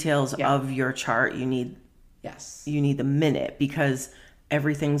other details of your chart, you need the minute, because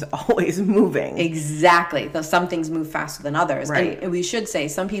everything's always moving. Exactly. Though some things move faster than others. Right. And we should say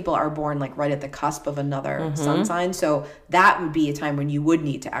some people are born like right at the cusp of another sun sign. So that would be a time when you would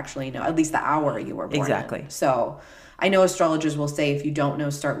need to actually know at least the hour you were born. Exactly. In. So I know astrologers will say if you don't know,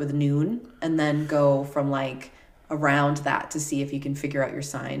 start with noon and then go from like around that to see if you can figure out your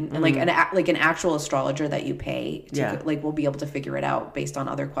sign. And like an actual astrologer that you pay to like will be able to figure it out based on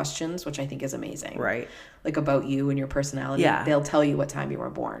other questions, which I think is amazing. Right. Like about you and your personality. Yeah. They'll tell you what time you were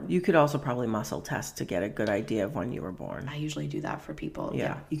born. You could also probably muscle test to get a good idea of when you were born. I usually do that for people.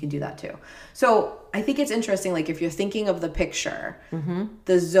 Yeah. You can do that too. So I think it's interesting, like if you're thinking of the picture,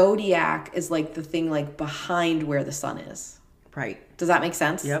 the zodiac is like the thing like behind where the sun is. Right. Does that make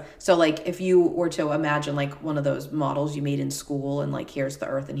sense? Yep. So like if you were to imagine like one of those models you made in school and like here's the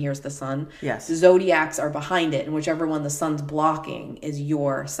earth and here's the sun. Yes. The zodiacs are behind it, and whichever one the sun's blocking is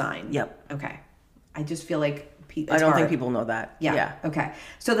your sign. Yep. Okay. I just feel like I don't think people know that. Yeah. Okay.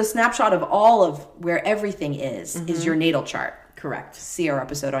 So the snapshot of all of where everything is your natal chart. Correct. See our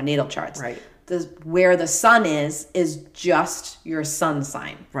episode on natal charts. Right. Where the sun is just your sun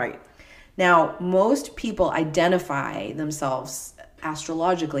sign. Right. Now, most people identify themselves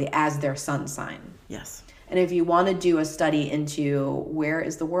astrologically as their sun sign. Yes. And if you want to do a study into where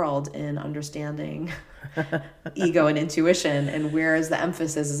is the world in understanding ego and intuition, and where is the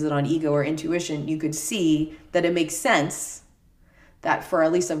emphasis, is it on ego or intuition, you could see that it makes sense that for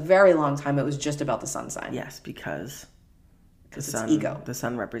at least a very long time it was just about the sun sign. Yes, because it's ego. The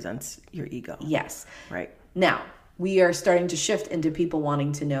sun represents your ego. Yes. Right. Now, we are starting to shift into people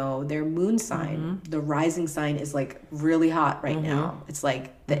wanting to know their moon sign. The rising sign is like really hot right now. It's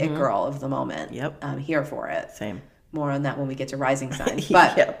like the it girl of the moment. Yep. I'm here for it. Same. More on that when we get to rising signs.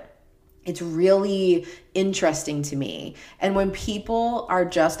 But it's really interesting to me. And when people are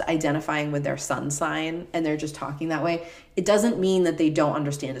just identifying with their sun sign and they're just talking that way, it doesn't mean that they don't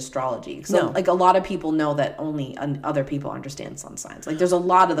understand astrology. So like a lot of people know that only other people understand sun signs. Like there's a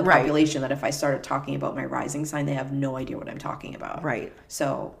lot of the population that if I started talking about my rising sign, they have no idea what I'm talking about. Right.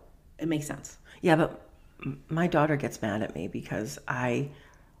 So it makes sense. Yeah, but my daughter gets mad at me because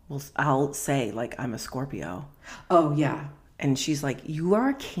I'll say like I'm a Scorpio. Oh yeah. And she's like, "You are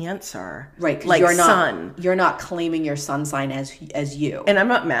a Cancer, right? Like you're not claiming your sun sign as you." And I'm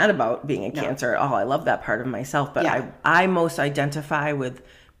not mad about being a Cancer at all. I love that part of myself. But I most identify with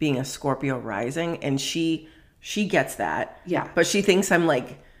being a Scorpio rising, and she gets that. Yeah. But she thinks I'm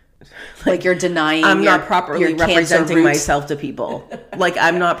like you're denying. I'm not properly representing myself myself to people. Like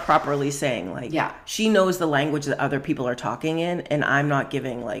I'm not properly saying like. Yeah. She knows the language that other people are talking in, and I'm not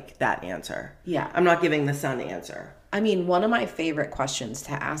giving like that answer. Yeah. I'm not giving the sun answer. I mean, one of my favorite questions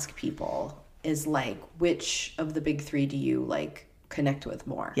to ask people is like, which of the big three do you like connect with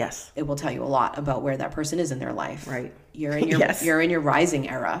more? Yes. It will tell you a lot about where that person is in their life. Right. You're in your you're in your rising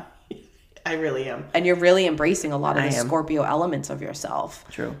era. I really am. And you're really embracing a lot of I the am. Scorpio elements of yourself.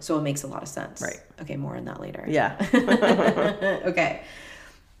 True. So it makes a lot of sense. Right. Okay, more on that later. Yeah. Okay.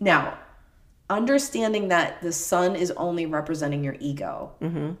 Now, understanding that the sun is only representing your ego,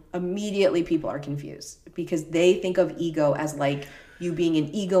 immediately people are confused because they think of ego as like you being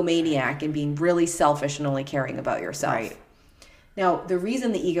an egomaniac and being really selfish and only caring about yourself. Right. Now, the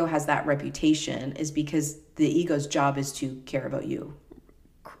reason the ego has that reputation is because the ego's job is to care about you.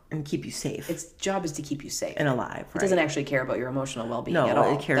 And keep you safe. Its job is to keep you safe. And alive. It doesn't actually care about your emotional well-being No, at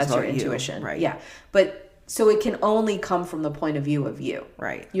all. it cares That's about your you. intuition. Right. Yeah. But so it can only come from the point of view of you.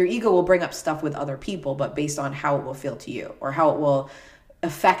 Right. Your ego will bring up stuff with other people, but based on how it will feel to you or how it will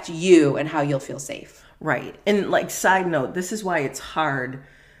affect you and how you'll feel safe. Right. And like side note, this is why it's hard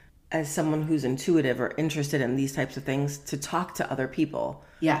as someone who's intuitive or interested in these types of things to talk to other people.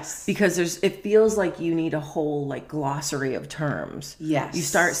 Yes. Because it feels like you need a whole like glossary of terms. Yes. You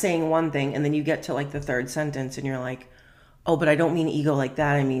start saying one thing and then you get to like the third sentence and you're like, oh, but I don't mean ego like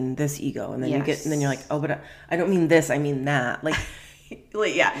that. I mean this ego. And then and then you're like, oh, but I don't mean this. I mean that. Like,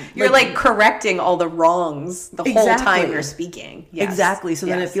 yeah. You're like correcting all the wrongs the whole time you're speaking. Yes. Exactly. So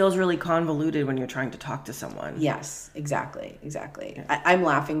then it Yes. feels really convoluted when you're trying to talk to someone. Yes, exactly. I'm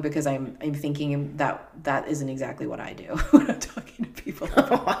laughing because I'm thinking that isn't exactly what I do when I'm talking to people.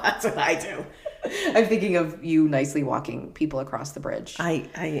 That's what I do. I'm thinking of you nicely walking people across the bridge. I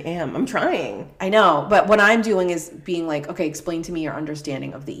am. I'm trying. I know, but what I'm doing is being like, okay, explain to me your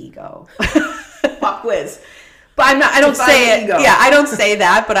understanding of the ego. Pop quiz. But I don't Define say it. ego. Yeah, I don't say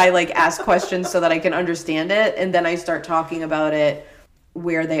that, but I like ask questions so that I can understand it, and then I start talking about it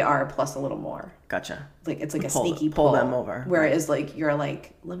where they are plus a little more. Gotcha. Like it's like a Pull sneaky pull them over. Whereas like you're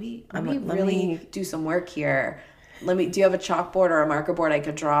like, let me let really me- do some work here. Do you have a chalkboard or a marker board I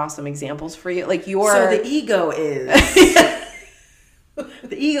could draw some examples for you? Like you're So the ego is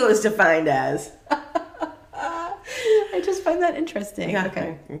the ego is defined as I just find that interesting. Yeah,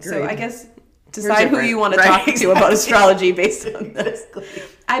 okay. agreed. So I guess decide who different. you want to Right, talk to about exactly. astrology based on this.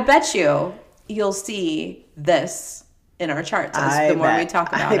 I bet you'll see this in our charts the more we talk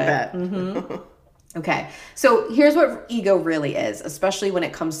about I it. bet. Okay. So here's what ego really is, especially when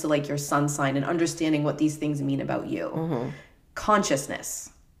it comes to like your sun sign and understanding what these things mean about you. Consciousness.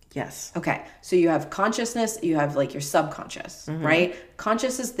 Yes. Okay. So you have consciousness, you have like your subconscious, right?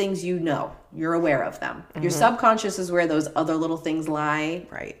 Conscious is things you know, you're aware of them. Your subconscious is where those other little things lie.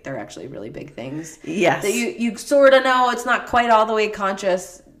 Right. They're actually really big things. Yes. That you sort of know it's not quite all the way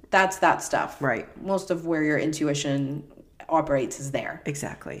conscious. That's that stuff. Right. Most of where your intuition operates is there.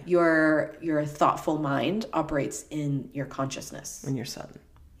 Exactly. Your thoughtful mind operates in your consciousness. And your son.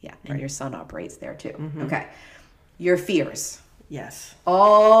 Yeah, and your sun operates there too. Okay. Your fears. Yes.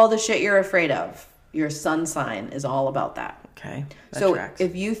 All the shit you're afraid of. Your sun sign is all about that. Okay. That So tracks.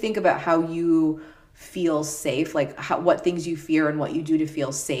 if you think about how you feel safe, like what things you fear and what you do to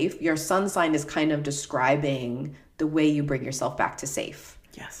feel safe, your sun sign is kind of describing the way you bring yourself back to safe.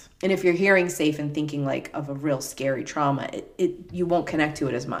 Yes. And if you're hearing safe and thinking like of a real scary trauma, you won't connect to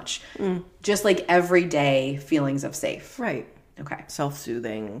it as much. Just like everyday feelings of safe. Right. Okay.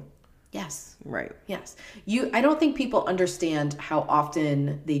 Self-soothing. Yes. Right. Yes. I don't think people understand how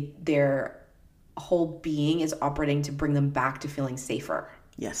often their whole being is operating to bring them back to feeling safer.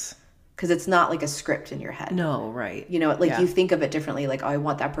 Yes. Because it's not like a script in your head. No, right. You know, like Yeah. you think of it differently. Like, oh, I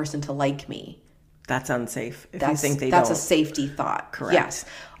want that person to like me. That's unsafe. If you That's think they that's don't. a safety thought. Correct. Yes.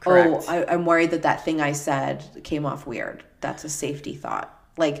 Correct. Oh, I'm worried that thing I said came off weird. That's a safety thought.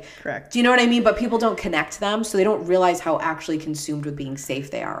 Like, Correct. do you know what I mean? But people don't connect them, so they don't realize how actually consumed with being safe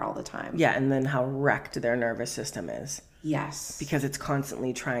they are all the time. Yeah, and then how wrecked their nervous system is. Yes. Because it's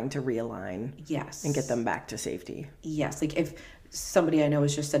constantly trying to realign Yes. and get them back to safety. Yes. Like if somebody I know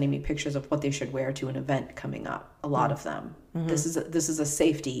is just sending me pictures of what they should wear to an event coming up, a lot of them. This is a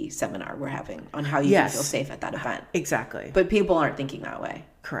safety seminar we're having on how you can feel safe at that event. Exactly. But people aren't thinking that way.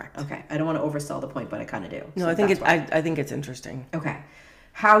 Correct. Okay. I don't want to oversell the point, but I kind of do. No, So I think that's why. I think it's interesting. Okay.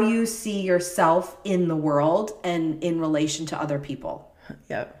 How you see yourself in the world and in relation to other people.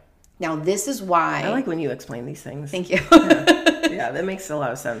 Yep. Now, this is why. I like when you explain these things. Thank you. Yeah, that makes a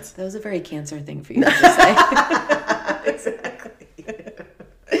lot of sense. That was a very Cancer thing for you to say. Exactly.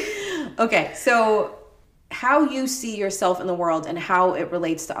 Okay, so how you see yourself in the world and how it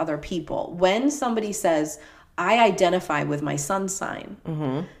relates to other people. When somebody says, I identify with my sun sign,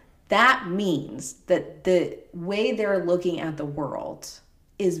 that means that the way they're looking at the world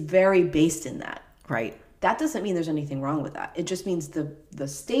is very based in that. Right. That doesn't mean there's anything wrong with that. It just means the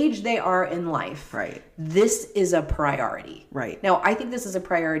stage they are in life, Right. this is a priority. Right. Now, I think this is a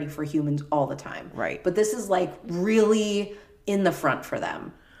priority for humans all the time. Right. But this is like really in the front for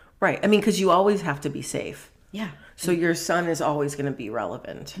them. Right. I mean, because you always have to be safe. Yeah. So your sun is always going to be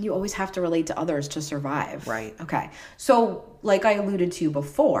relevant. You always have to relate to others to survive. Right. Okay. So like I alluded to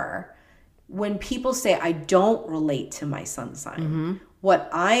before, when people say I don't relate to my sun sign, what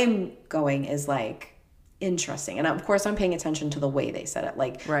I'm going is like, interesting. And of course, I'm paying attention to the way they said it.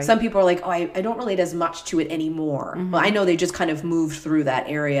 Like some people are like, oh, I don't relate as much to it anymore. Well, I know they just kind of moved through that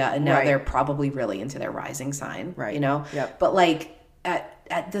area and now they're probably really into their rising sign, you know? Yep. But like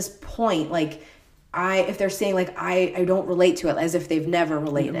at this point, like if they're saying like, I don't relate to it as if they've never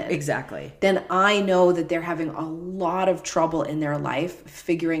related. Exactly. Then I know that they're having a lot of trouble in their life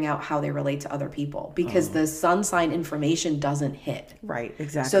figuring out how they relate to other people because the sun sign information doesn't hit. Right.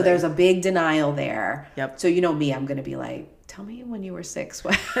 Exactly. So there's a big denial there. Yep. So you know me, I'm going to be like, tell me when you were 6,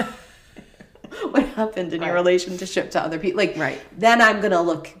 what happened in your relationship to other people? Like, then I'm going to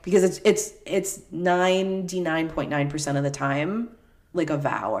look because it's 99.9% of the time like a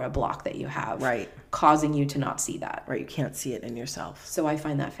vow or a block that you have causing you to not see that. Right. You can't see it in yourself. So I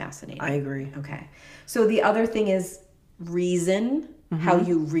find that fascinating. I agree. Okay. So the other thing is reason, how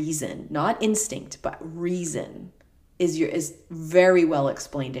you reason, not instinct, but reason is very well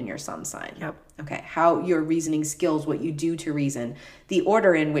explained in your sun sign. Yep. Okay. How your reasoning skills, what you do to reason, the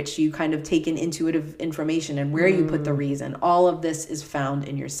order in which you kind of take in intuitive information and where you put the reason, all of this is found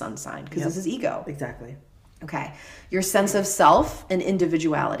in your sun sign because this is ego. Exactly. Okay. Your sense of self and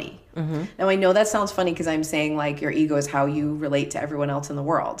individuality. Now, I know that sounds funny because I'm saying like your ego is how you relate to everyone else in the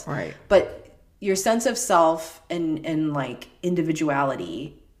world. Right. But your sense of self and like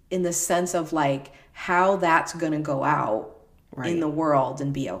individuality in the sense of like how that's going to go out in the world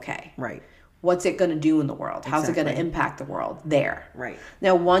and be okay. Right. What's it going to do in the world? How's it going to impact the world there? Right.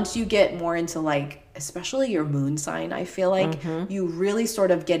 Now, once you get more into like, especially your moon sign, I feel like you really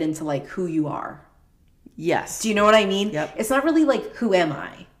sort of get into like who you are. Yes. Do you know what I mean? Yep. It's not really like, who am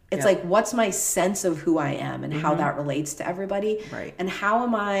I? It's like, what's my sense of who I am and how that relates to everybody? Right. And how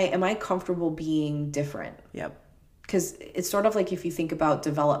am I comfortable being different? Yep. Because it's sort of like if you think about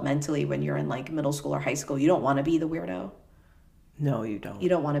developmentally when you're in like middle school or high school, you don't want to be the weirdo. No, you don't. You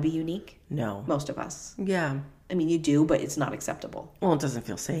don't want to be unique. No. Most of us. Yeah. I mean, you do, but it's not acceptable. Well, it doesn't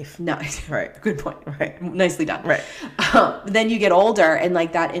feel safe. No. Right. Good point. Right. Nicely done. Right. Then you get older and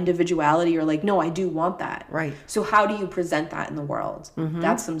like that individuality, you're like, no, I do want that. Right. So how do you present that in the world?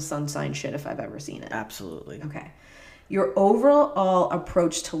 That's some sun sign shit if I've ever seen it. Absolutely. Okay. Your overall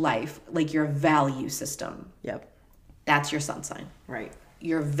approach to life, like your value system. Yep. That's your sun sign. Right.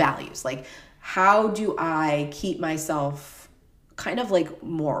 Your values. Like, how do I keep myself kind of like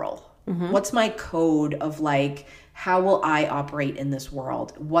moral? What's my code of like, how will I operate in this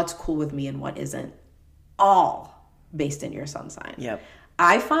world? What's cool with me and what isn't? All based in your sun sign. Yep.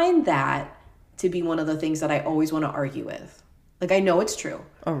 I find that to be one of the things that I always want to argue with. Like, I know it's true.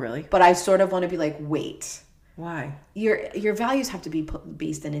 Oh, really? But I sort of want to be like, wait. Why? Your values have to be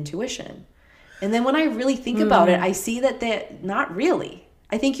based in intuition. And then when I really think about it, I see that they're not really.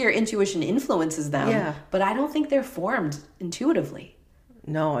 I think your intuition influences them, but I don't think they're formed intuitively.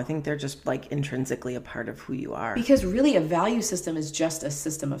 No, I think they're just like intrinsically a part of who you are. Because really a value system is just a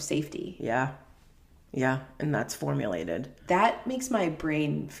system of safety. Yeah. Yeah. And that's formulated. That makes my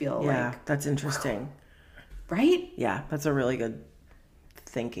brain feel like... that's interesting. Right? Yeah, that's a really good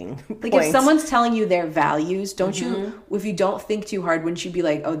thinking Like point. if someone's telling you their values, don't you, if you don't think too hard, wouldn't you be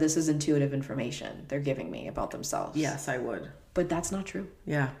like, oh, this is intuitive information they're giving me about themselves? Yes, I would. But that's not true.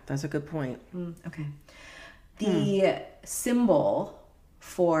 Yeah, that's a good point. Okay. The symbol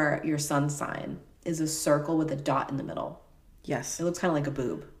for your sun sign is a circle with a dot in the middle. Yes. It looks kind of like a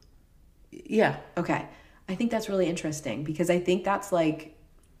boob. Yeah. Okay. I think that's really interesting because I think that's like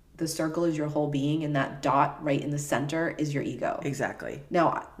the circle is your whole being and that dot right in the center is your ego. Exactly.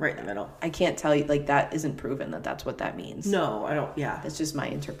 Now, right in the middle. I can't tell you, like that isn't proven that that's what that means. No, I don't. Yeah. That's just my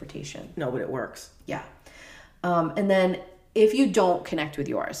interpretation. No, but it works. Yeah. And then if you don't connect with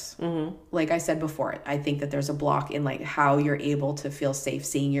yours, like I said before, I think that there's a block in like how you're able to feel safe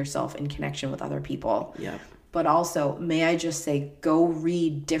seeing yourself in connection with other people. Yeah. But also, may I just say, go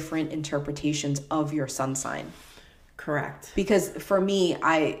read different interpretations of your sun sign. Correct. Because for me,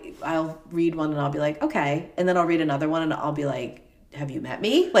 I'll read one and I'll be like, okay. And then I'll read another one and I'll be like, have you met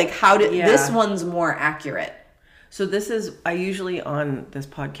me? Like, how did this one's more accurate? So this is, I usually on this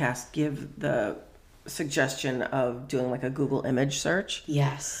podcast give the suggestion of doing like a Google image search.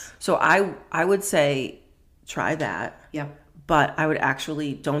 Yes. So I would say try that. Yeah. But I would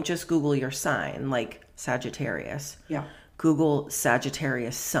actually don't just Google your sign like Sagittarius. Yeah. Google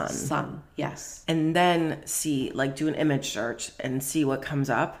Sagittarius sun. Sun. Yes. And then see, like, do an image search and see what comes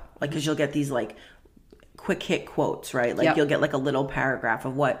up. Like, because you'll get these like quick hit quotes, right? Like you'll get like a little paragraph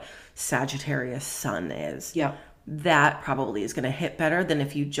of what Sagittarius sun is. Yeah. That probably is going to hit better than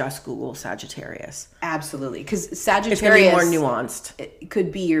if you just Google Sagittarius. Absolutely. Because Sagittarius... It's going to be more nuanced. It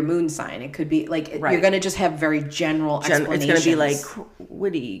could be your moon sign. It could be like... You're going to just have very general explanations. It's going to be like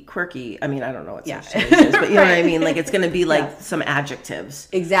witty, quirky. I mean, I don't know what Sagittarius is, but you know what I mean? Like it's going to be like some adjectives.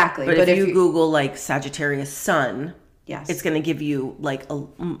 Exactly. But if you Google like Sagittarius sun... Yes. It's going to give you like a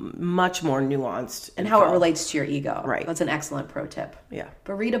much more nuanced and how it relates to your ego. Right. That's an excellent pro tip. Yeah.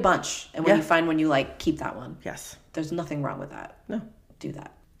 But read a bunch, and when you find one you like, keep that one. Yes. There's nothing wrong with that. No. Do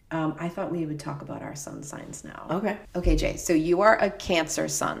that. I thought we would talk about our sun signs now. Okay. Okay, Jay. So you are a Cancer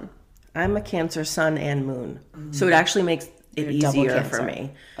sun. I'm a Cancer sun and moon. So it actually makes it easier for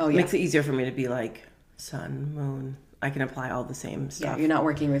me. Oh, yeah. It makes it easier for me to be like sun, moon. I can apply all the same stuff. Yeah, you're not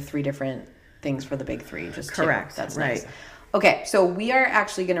working with 3 different things for the big 3, just correct. 2. That's right. Nice. Okay, so we are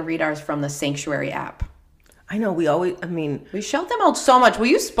actually going to read ours from the Sanctuary app. I know, we shout them out so much. Will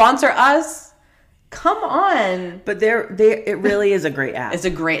you sponsor us? Come on. But it really is a great app.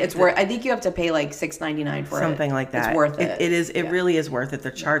 It's worth, I think you have to pay like $6.99 for something like that. It's worth it. It really is worth it.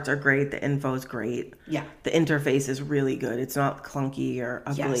 The charts are great. The info is great. Yeah. The interface is really good. It's not clunky or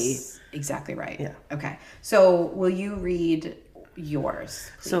ugly. Yes, exactly right. Yeah. Okay. So will you read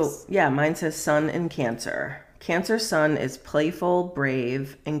yours, please? So yeah, mine says sun in Cancer. Cancer sun is playful,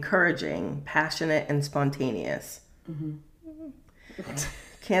 brave, encouraging, passionate, and spontaneous. Mm-hmm.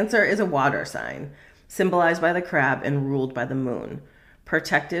 Cancer is a water sign, symbolized by the crab and ruled by the moon.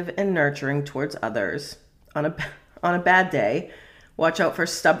 Protective and nurturing towards others. On a bad day, watch out for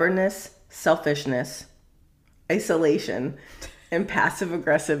stubbornness, selfishness, isolation, and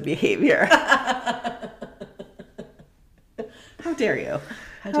passive-aggressive behavior. How dare you?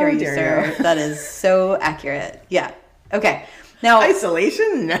 How dare you, sir? That is so accurate. Yeah. Okay. Now,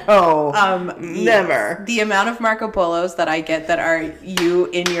 isolation? No. Never. The amount of Marco Polos that I get that are you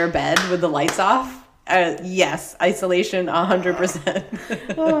in your bed with the lights off. Yes, isolation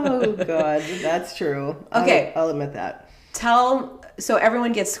 100%. Oh God, that's true. Okay. I'll admit that. So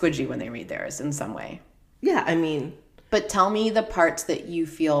everyone gets squidgy when they read theirs in some way. Yeah, I mean. But tell me the parts that you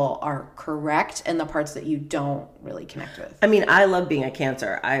feel are correct and the parts that you don't really connect with. I mean, I love being a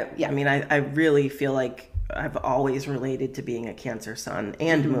Cancer. I really feel like I've always related to being a Cancer sun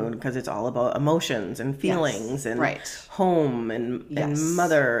and moon because it's all about emotions and feelings and home and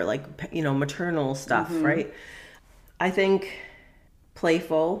mother, like, maternal stuff, right? I think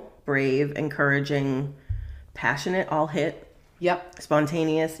playful, brave, encouraging, passionate all hit. Yep.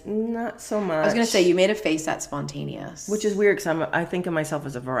 Spontaneous, not so much. I was going to say, you made a face at spontaneous. Which is weird because I think of myself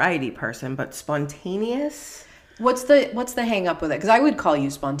as a variety person, but spontaneous? What's the hang up with it? Because I would call you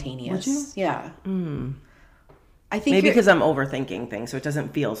spontaneous. Would you? Yeah. I think maybe because I'm overthinking things, so it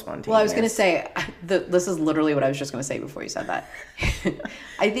doesn't feel spontaneous. Well, I was going to say, this is literally what I was just going to say before you said that.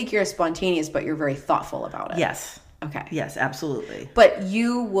 I think you're spontaneous, but you're very thoughtful about it. Yes. Okay. Yes, absolutely. But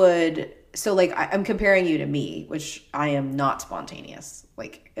you would... So, like, I'm comparing you to me, which I am not spontaneous.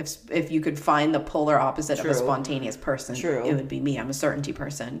 Like, if you could find the polar opposite of a spontaneous person, it would be me. I'm a certainty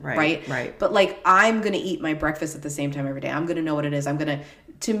person, right? Right. But, like, I'm going to eat my breakfast at the same time every day. I'm going to know what it is.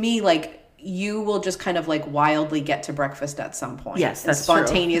 To me, like, you will just kind of, like, wildly get to breakfast at some point. Yes, that's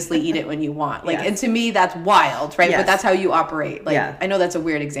spontaneously eat it when you want. Like, and to me, that's wild, right? But that's how you operate. Like, I know that's a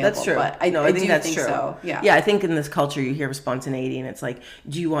weird example. That's true. But I think that's true. So. Yeah. Yeah, I think in this culture you hear spontaneity and it's like,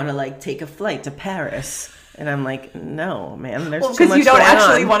 do you want to, like, take a flight to Paris? And I'm like, no, man, there's too much going on. Because you don't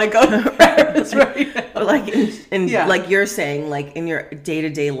actually want to go to Paris right now. But like, like you're saying, like in your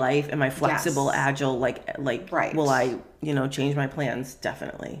day-to-day life, am I flexible, agile? Like, will I, change my plans?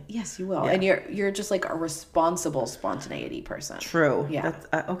 Definitely. Yes, you will. Yeah. And you're just like a responsible spontaneity person. True. Yeah.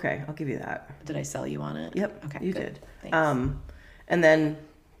 Okay, I'll give you that. Did I sell you on it? Yep. Okay, you good. did. Thanks. And then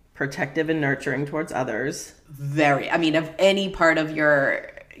protective and nurturing towards others. Of any part of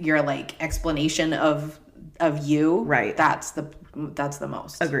your like explanation of you, right? That's the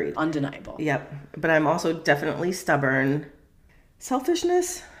most agreed, undeniable. Yep. But I'm also definitely stubborn.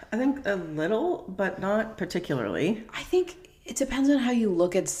 Selfishness, I think a little, but not particularly. I think it depends on how you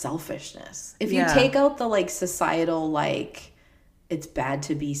look at selfishness. If you take out the like societal like it's bad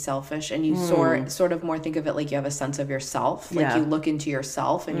to be selfish and you sort of more think of it like you have a sense of yourself, like you look into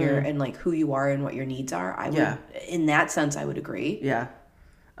yourself and and like who you are and what your needs are. I would in that sense I would agree. Yeah.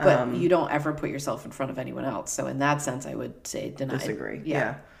 But you don't ever put yourself in front of anyone else. So in that sense, I would say deny. Disagree.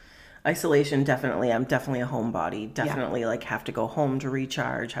 Yeah. Isolation, definitely. I'm definitely a homebody. Definitely like have to go home to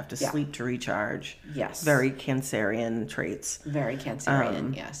recharge, have to sleep to recharge. Yes. Very Cancerian traits. Very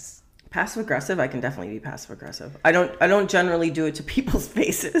Cancerian, yes. Passive aggressive, I can definitely be passive aggressive. I don't generally do it to people's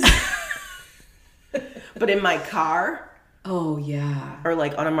faces. But in my car, Oh, yeah. or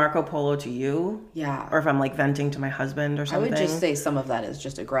like on a Marco Polo to you, Yeah. or if I'm like venting to my husband or I something. would just say some of that is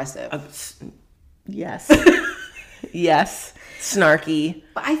just aggressive. Yes. Yes. Snarky.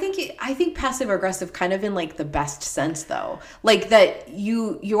 But I think passive aggressive kind of in like the best sense though. Like that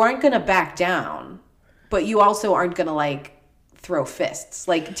you aren't going to back down, but you also aren't going to like throw fists.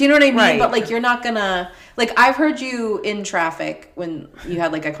 Like, do you know what I mean? Right. But like you're not going to like I've heard you in traffic when you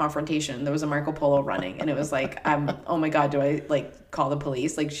had like a confrontation. There was a Marco Polo running and it was like oh my god, do I like call the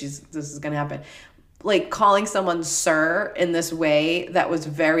police? Like this is going to happen. Like calling someone sir in this way that was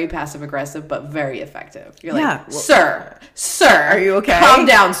very passive aggressive but very effective. You're like, Yeah, well, sir, are you okay? Calm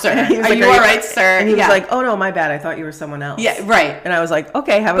down, sir. And he was Are like, you all right, sir? And he was Yeah. like, oh no, my bad. I thought you were someone else. Yeah, right. And I was like,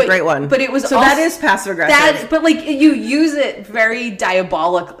 okay, have a great one. But it was so also, that is passive aggressive. but like you use it very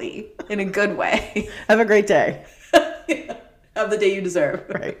diabolically in a good way. Have a great day. Of the day you deserve.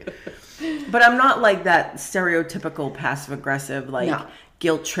 Right. But I'm not like that stereotypical passive aggressive, like No.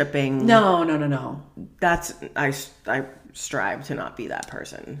 guilt tripping. No. That's I strive to not be that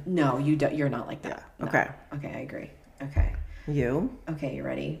person. No, you don't. You're not like that. Yeah. No. Okay. Okay, I agree. Okay. You? Okay, you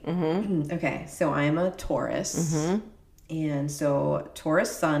ready? Mm-hmm. Okay, so I'm a Taurus. Mm-hmm. And so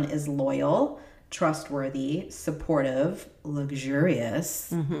Taurus sun is loyal, trustworthy, supportive,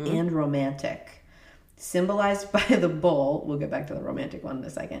 luxurious, and romantic. Symbolized by the bull, we'll get back to the romantic one in a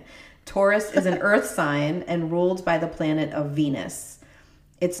second. Taurus is an earth sign and ruled by the planet of Venus.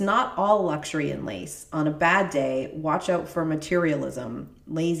 It's not all luxury and lace. On a bad day, watch out for materialism,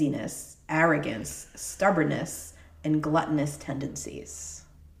 laziness, arrogance, stubbornness, and gluttonous tendencies.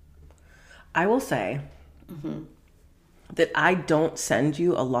 I will say that I don't send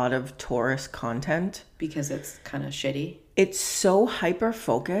you a lot of Taurus content. Because it's kind of shitty. It's so hyper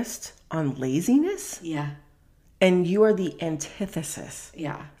focused on laziness. Yeah. And you are the antithesis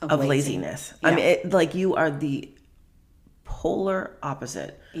of laziness. Yeah. I mean, like you are the polar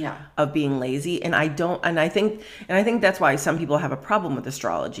opposite of being lazy. And I think that's why some people have a problem with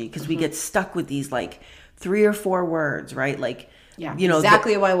astrology, because we get stuck with these like 3 or 4 words, right? Like, you know,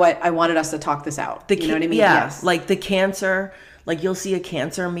 exactly why I wanted us to talk this out. You know what I mean? Yeah. Yes. Like the Cancer, like you'll see a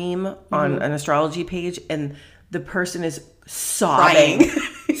Cancer meme on an astrology page and the person is sobbing,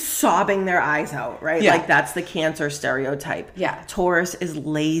 sobbing their eyes out, right? Yeah. Like that's the Cancer stereotype. Yeah. Taurus is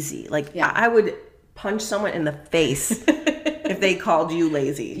lazy. Like I would punch someone in the face if they called you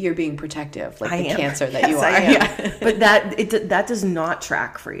lazy. You're being protective, like I the am. Cancer that Yes, you are. I am. Yeah. But that does not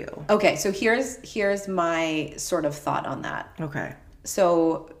track for you. Okay, so here's my sort of thought on that. Okay.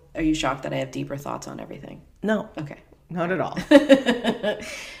 So, are you shocked that I have deeper thoughts on everything? No. Okay. Not at all.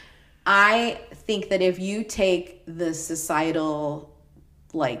 I think that if you take the societal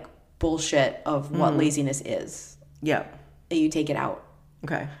like bullshit of what laziness is, Yeah. and you take it out,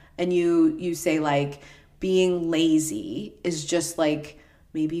 Okay. and you say like being lazy is just like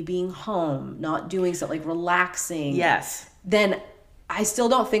maybe being home, not doing something, like relaxing. Yes. Then I still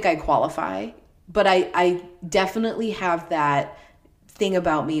don't think I qualify, but I definitely have that thing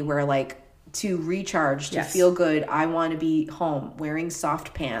about me where like to recharge, to feel good, I want to be home wearing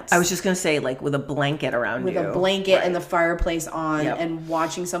soft pants. I was just going to say, like, with a blanket around with you. a blanket and the fireplace on Yep. and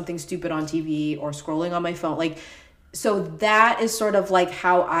watching something stupid on TV or scrolling on my phone. Like, so that is sort of like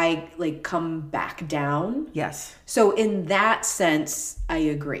how I like come back down. Yes. So in that sense, I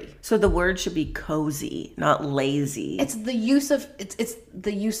agree. So the word should be cozy, not lazy. It's the use of it's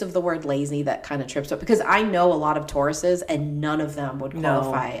the use of the word lazy that kind of trips up, because I know a lot of Tauruses and none of them would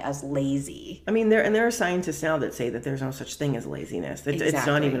qualify as lazy. I mean, there are scientists now that say that there's no such thing as laziness. It's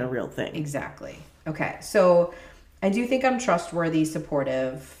not even a real thing. Exactly. Okay, so I do think I'm trustworthy,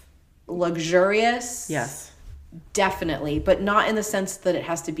 supportive, luxurious. Yes. Definitely, but not in the sense that it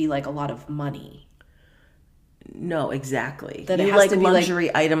has to be like a lot of money. No, exactly. That it you has like to be luxury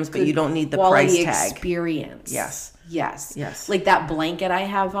like items, but you don't need the quality price tag. Experience. Yes. Yes. Yes. Like that blanket I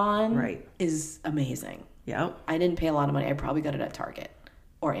have on Right. is amazing. Yep. I didn't pay a lot of money. I probably got it at Target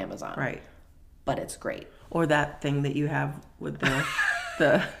or Amazon. Right. But it's great. Or that thing that you have with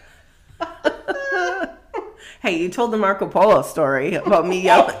the Hey, you told the Marco Polo story about me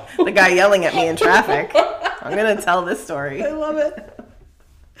the guy yelling at me in traffic. I'm going to tell this story. I love it.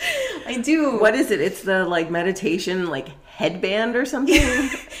 I do. What is it? It's the like meditation like headband or something?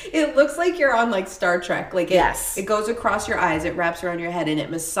 It looks like you're on like Star Trek. Like Yes. It goes across your eyes, it wraps around your head, and it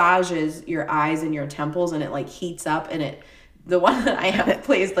massages your eyes and your temples, and it like heats up, and the one that I have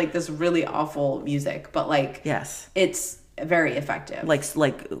plays like this really awful music, but like Yes. it's very effective. Like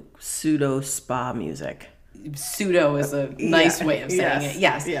pseudo spa music. Pseudo is a nice way of saying it.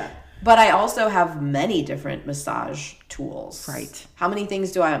 Yes. Yeah. But I also have many different massage tools. Right. How many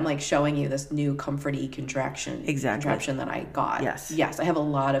things I'm like showing you this new comforty contraption that I got? Yes, I have a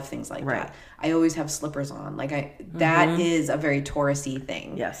lot of things like that. I always have slippers on. Like that is a very Taurus-y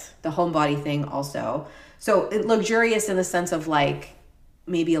thing. Yes. The homebody thing also. So luxurious in the sense of like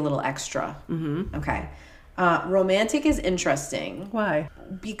maybe a little extra. Okay. Romantic is interesting. Why?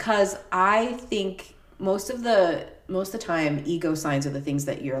 Because I think most of the time, ego signs are the things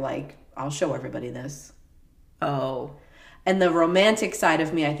that you're like, I'll show everybody this. Oh. And the romantic side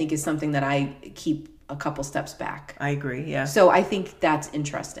of me, I think, is something that I keep a couple steps back. I agree, yeah. So I think that's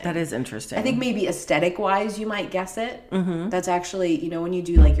interesting. That is interesting. I think maybe aesthetic-wise, you might guess it. That's actually, when you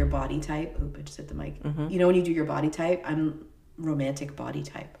do like your body type. Oop, I just hit the mic. When you do your body type, I'm romantic body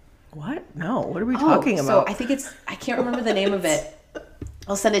type. What? No, what are we talking about? So I think I can't remember the name of it.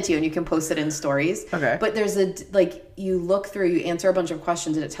 I'll send it to you and you can post it in stories. Okay. But there's you look through, you answer a bunch of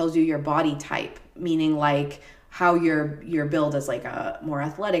questions and it tells you your body type, meaning like how you're built as like a more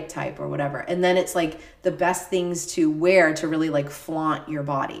athletic type or whatever. And then it's like the best things to wear to really like flaunt your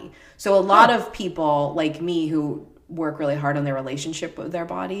body. So a lot of people like me who work really hard on their relationship with their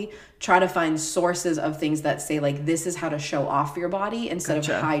body try to find sources of things that say like, this is how to show off your body instead of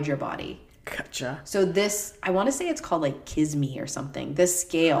hide your body. Gotcha. So this, I want to say it's called like Kisme or something. This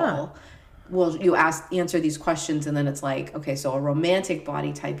scale you answer these questions and then it's like, okay, so a romantic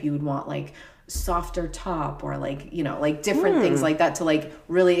body type, you would want like softer top or like, like different things like that to like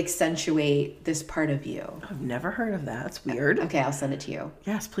really accentuate this part of you. I've never heard of that. It's weird. Okay, I'll send it to you.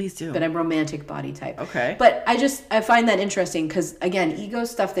 Yes, please do. But I'm romantic body type. Okay. But I find that interesting because again, ego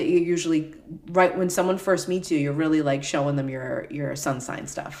stuff that you usually, right when someone first meets you, you're really like showing them your sun sign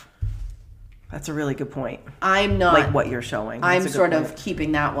stuff. That's a really good point. I'm not like what you're showing. I'm sort of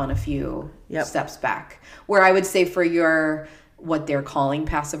keeping that one a few steps back. Where I would say for your what they're calling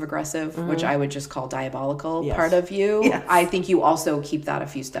passive aggressive, which I would just call diabolical part of you. I think you also keep that a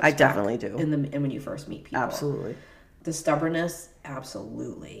few steps back. I definitely do. And when you first meet people. Absolutely. The stubbornness,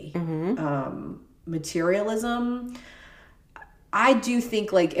 absolutely. Materialism, I do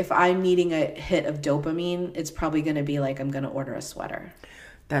think like if I'm needing a hit of dopamine, it's probably going to be like I'm going to order a sweater.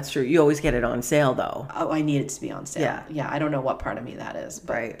 That's true. You always get it on sale, though. Oh, I need it to be on sale. Yeah. Yeah, I don't know what part of me that is,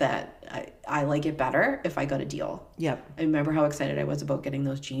 but that I like it better if I got a deal. Yep. I remember how excited I was about getting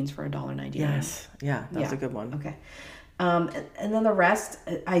those jeans for $1.99. Yes. Yeah, that's a good one. Okay. And then the rest,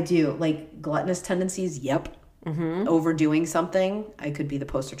 I do. Like gluttonous tendencies, yep. Overdoing something, I could be the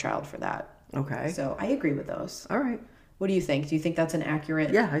poster child for that. Okay. So I agree with those. All right. What do you think? Do you think that's an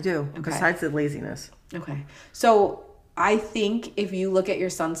accurate? Yeah, I do. Okay. Besides the laziness. Okay. So I think if you look at your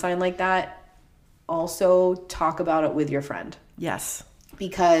sun sign like that, also talk about it with your friend. Yes.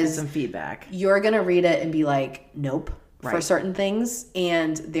 Because get some feedback. You're going to read it and be like, nope, for certain things.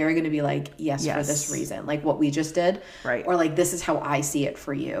 And they're going to be like, yes, for this reason. Like what we just did. Right. Or like, this is how I see it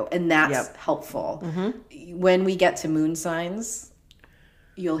for you. And that's helpful. When we get to moon signs,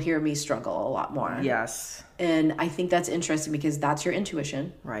 you'll hear me struggle a lot more. Yes. And I think that's interesting because that's your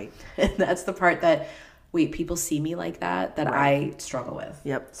intuition. Right. And that's the part that, wait, people see me like that I struggle with.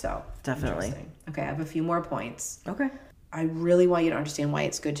 Yep. So definitely. Okay, I have a few more points. Okay. I really want you to understand why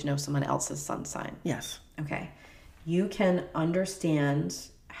it's good to know someone else's sun sign. Yes. Okay. You can understand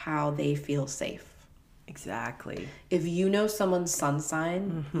how they feel safe. Exactly. If you know someone's sun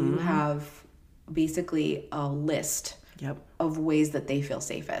sign, you have basically a list of ways that they feel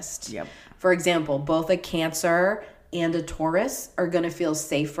safest. Yep. For example, both a Cancer and a Taurus are going to feel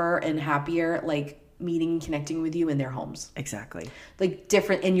safer and happier, like meeting and connecting with you in their homes. Exactly. Like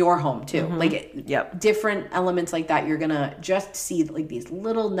different in your home too. Like different elements like that. You're going to just see like these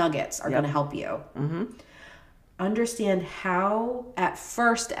little nuggets are going to help you. Understand how, at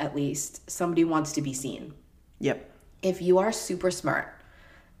first at least, somebody wants to be seen. Yep. If you are super smart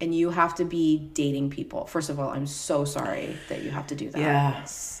and you have to be dating people, first of all, I'm so sorry that you have to do that. Yeah.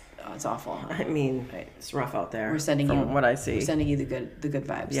 It's awful. I mean, it's rough out there. We're sending from you what I see. We're sending you the good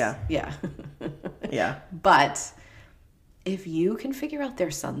vibes. Yeah. Yeah. Yeah. But if you can figure out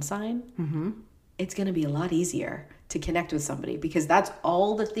their sun sign, it's going to be a lot easier to connect with somebody because that's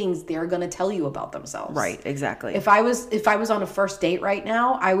all the things they're going to tell you about themselves. Right. Exactly. If I was on a first date right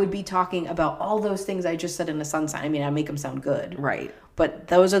now, I would be talking about all those things I just said in a sun sign. I mean, I make them sound good. Right. But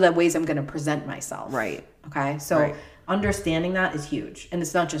those are the ways I'm going to present myself. Right. Okay. So understanding that is huge, and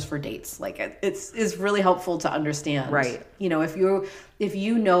it's not just for dates. Like it's really helpful to understand. Right. You know, if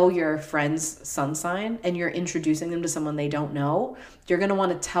you know your friend's sun sign and you're introducing them to someone they don't know, you're going to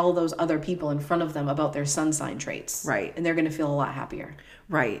want to tell those other people in front of them about their sun sign traits. Right. And they're going to feel a lot happier.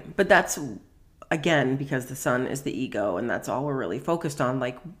 Right. But that's again because the sun is the ego, and that's all we're really focused on.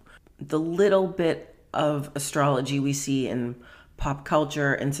 Like the little bit of astrology we see in pop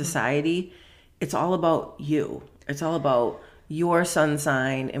culture and society, it's all about you. It's all about your sun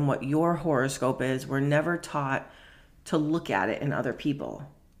sign and what your horoscope is. We're never taught to look at it in other people.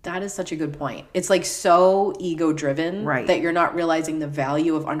 That is such a good point. It's like so ego driven that you're not realizing the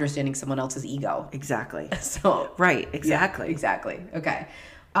value of understanding someone else's ego. Exactly. So right. Exactly. Yeah, exactly. Okay.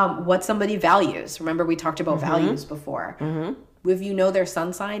 What somebody values. Remember we talked about values before. If you know their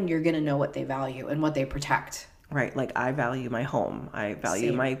sun sign, you're going to know what they value and what they protect. Right. Like I value my home. I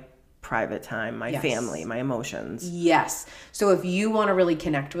value my private time, my family, my emotions. Yes. So if you want to really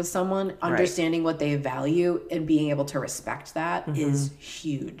connect with someone, understanding what they value and being able to respect that is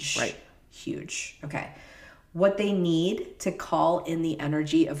huge. Right. Huge. Okay. What they need to call in the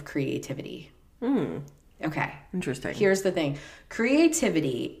energy of creativity. Okay. Interesting. Here's the thing.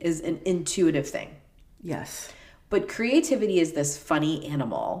 Creativity is an intuitive thing. Yes. But creativity is this funny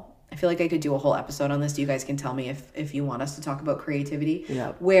animal. I feel like I could do a whole episode on this. You guys can tell me if you want us to talk about creativity.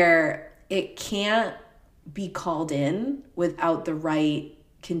 Yeah. Where it can't be called in without the right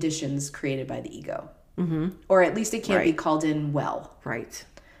conditions created by the ego. Or at least it can't be called in well. Right.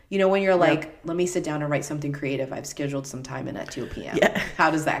 You know, when you're like, let me sit down and write something creative. I've scheduled some time in at 2 p.m. Yeah. How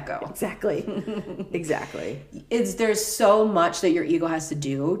does that go? Exactly. Exactly. There's so much that your ego has to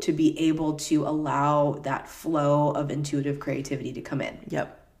do to be able to allow that flow of intuitive creativity to come in.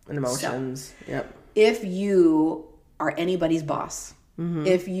 Yep. And emotions. So, if you are anybody's boss,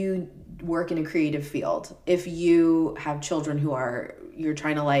 if you work in a creative field, if you have children you're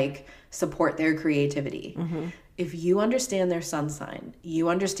trying to like support their creativity, if you understand their sun sign, you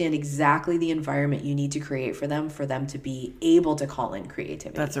understand exactly the environment you need to create for them to be able to call in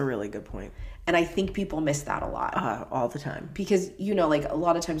creativity. That's a really good point. And I think people miss that a lot. All the time. Because, you know, like a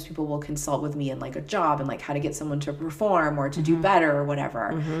lot of times people will consult with me in like a job and like how to get someone to perform or to do better or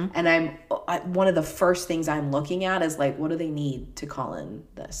whatever. And one of the first things I'm looking at is like, what do they need to call in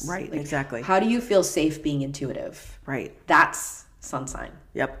this? Right, like, exactly. How do you feel safe being intuitive? Right. That's sun sign.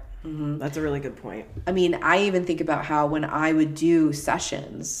 Yep. That's a really good point. I mean, I even think about how when I would do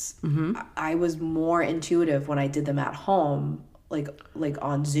sessions, I was more intuitive when I did them at home, like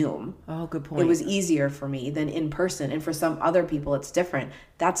on Zoom. Oh, good point. It was easier for me than in person. And for some other people, it's different.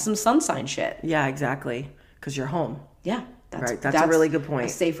 That's some sun sign shit. Yeah, exactly. Because you're home. Yeah. That's a really good point. A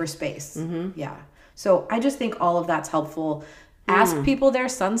safer space. Yeah. So I just think all of that's helpful. Ask people their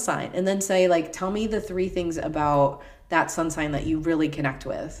sun sign and then say, like, tell me the 3 things about that sun sign that you really connect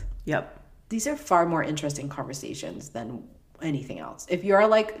with. Yep. These are far more interesting conversations than anything else. If you're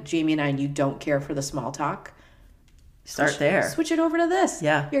like Jamie and I and you don't care for the small talk, Start there. Switch it over to this.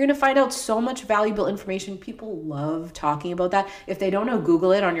 Yeah. You're going to find out so much valuable information. People love talking about that. If they don't know,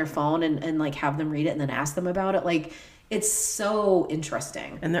 Google it on your phone and like have them read it and then ask them about it. Like, it's so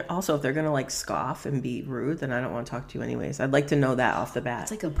interesting. And they're also, if they're going to like scoff and be rude, then I don't want to talk to you anyways. I'd like to know that off the bat.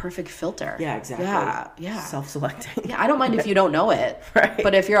 It's like a perfect filter. Yeah, exactly. Yeah. Self-selecting. Yeah, I don't mind if you don't know it. Right.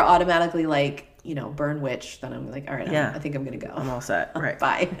 But if you're automatically like, you know, burn witch, then I'm like, all right, I think I'm going to go. I'm all set. Right.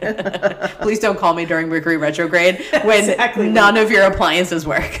 Bye. Please don't call me during Mercury retrograde when none of your appliances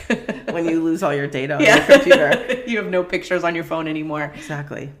work. When you lose all your data on your computer. You have no pictures on your phone anymore.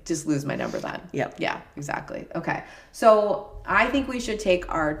 Exactly. Just lose my number then. Yep. Yeah, exactly. Okay. So I think we should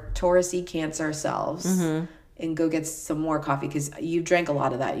take our Taurus-y Cancer selves and go get some more coffee because you drank a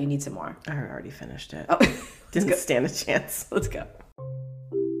lot of that. You need some more. I already finished it. Oh. Didn't stand a chance. Let's go.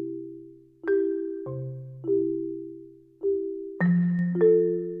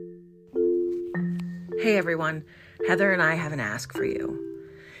 Hey everyone, Heather and I have an ask for you.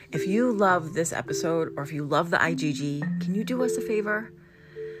 If you love this episode or if you love the IGG, can you do us a favor?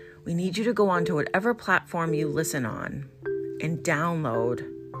 We need you to go onto whatever platform you listen on and download,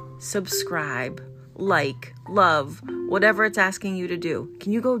 subscribe, like, love, whatever it's asking you to do.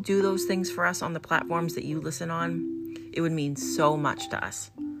 Can you go do those things for us on the platforms that you listen on? It would mean so much to us.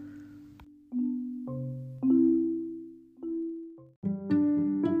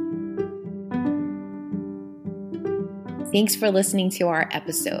 Thanks for listening to our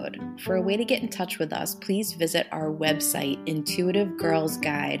episode. For a way to get in touch with us, please visit our website,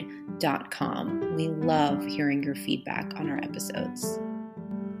 intuitivegirlsguide.com. We love hearing your feedback on our episodes.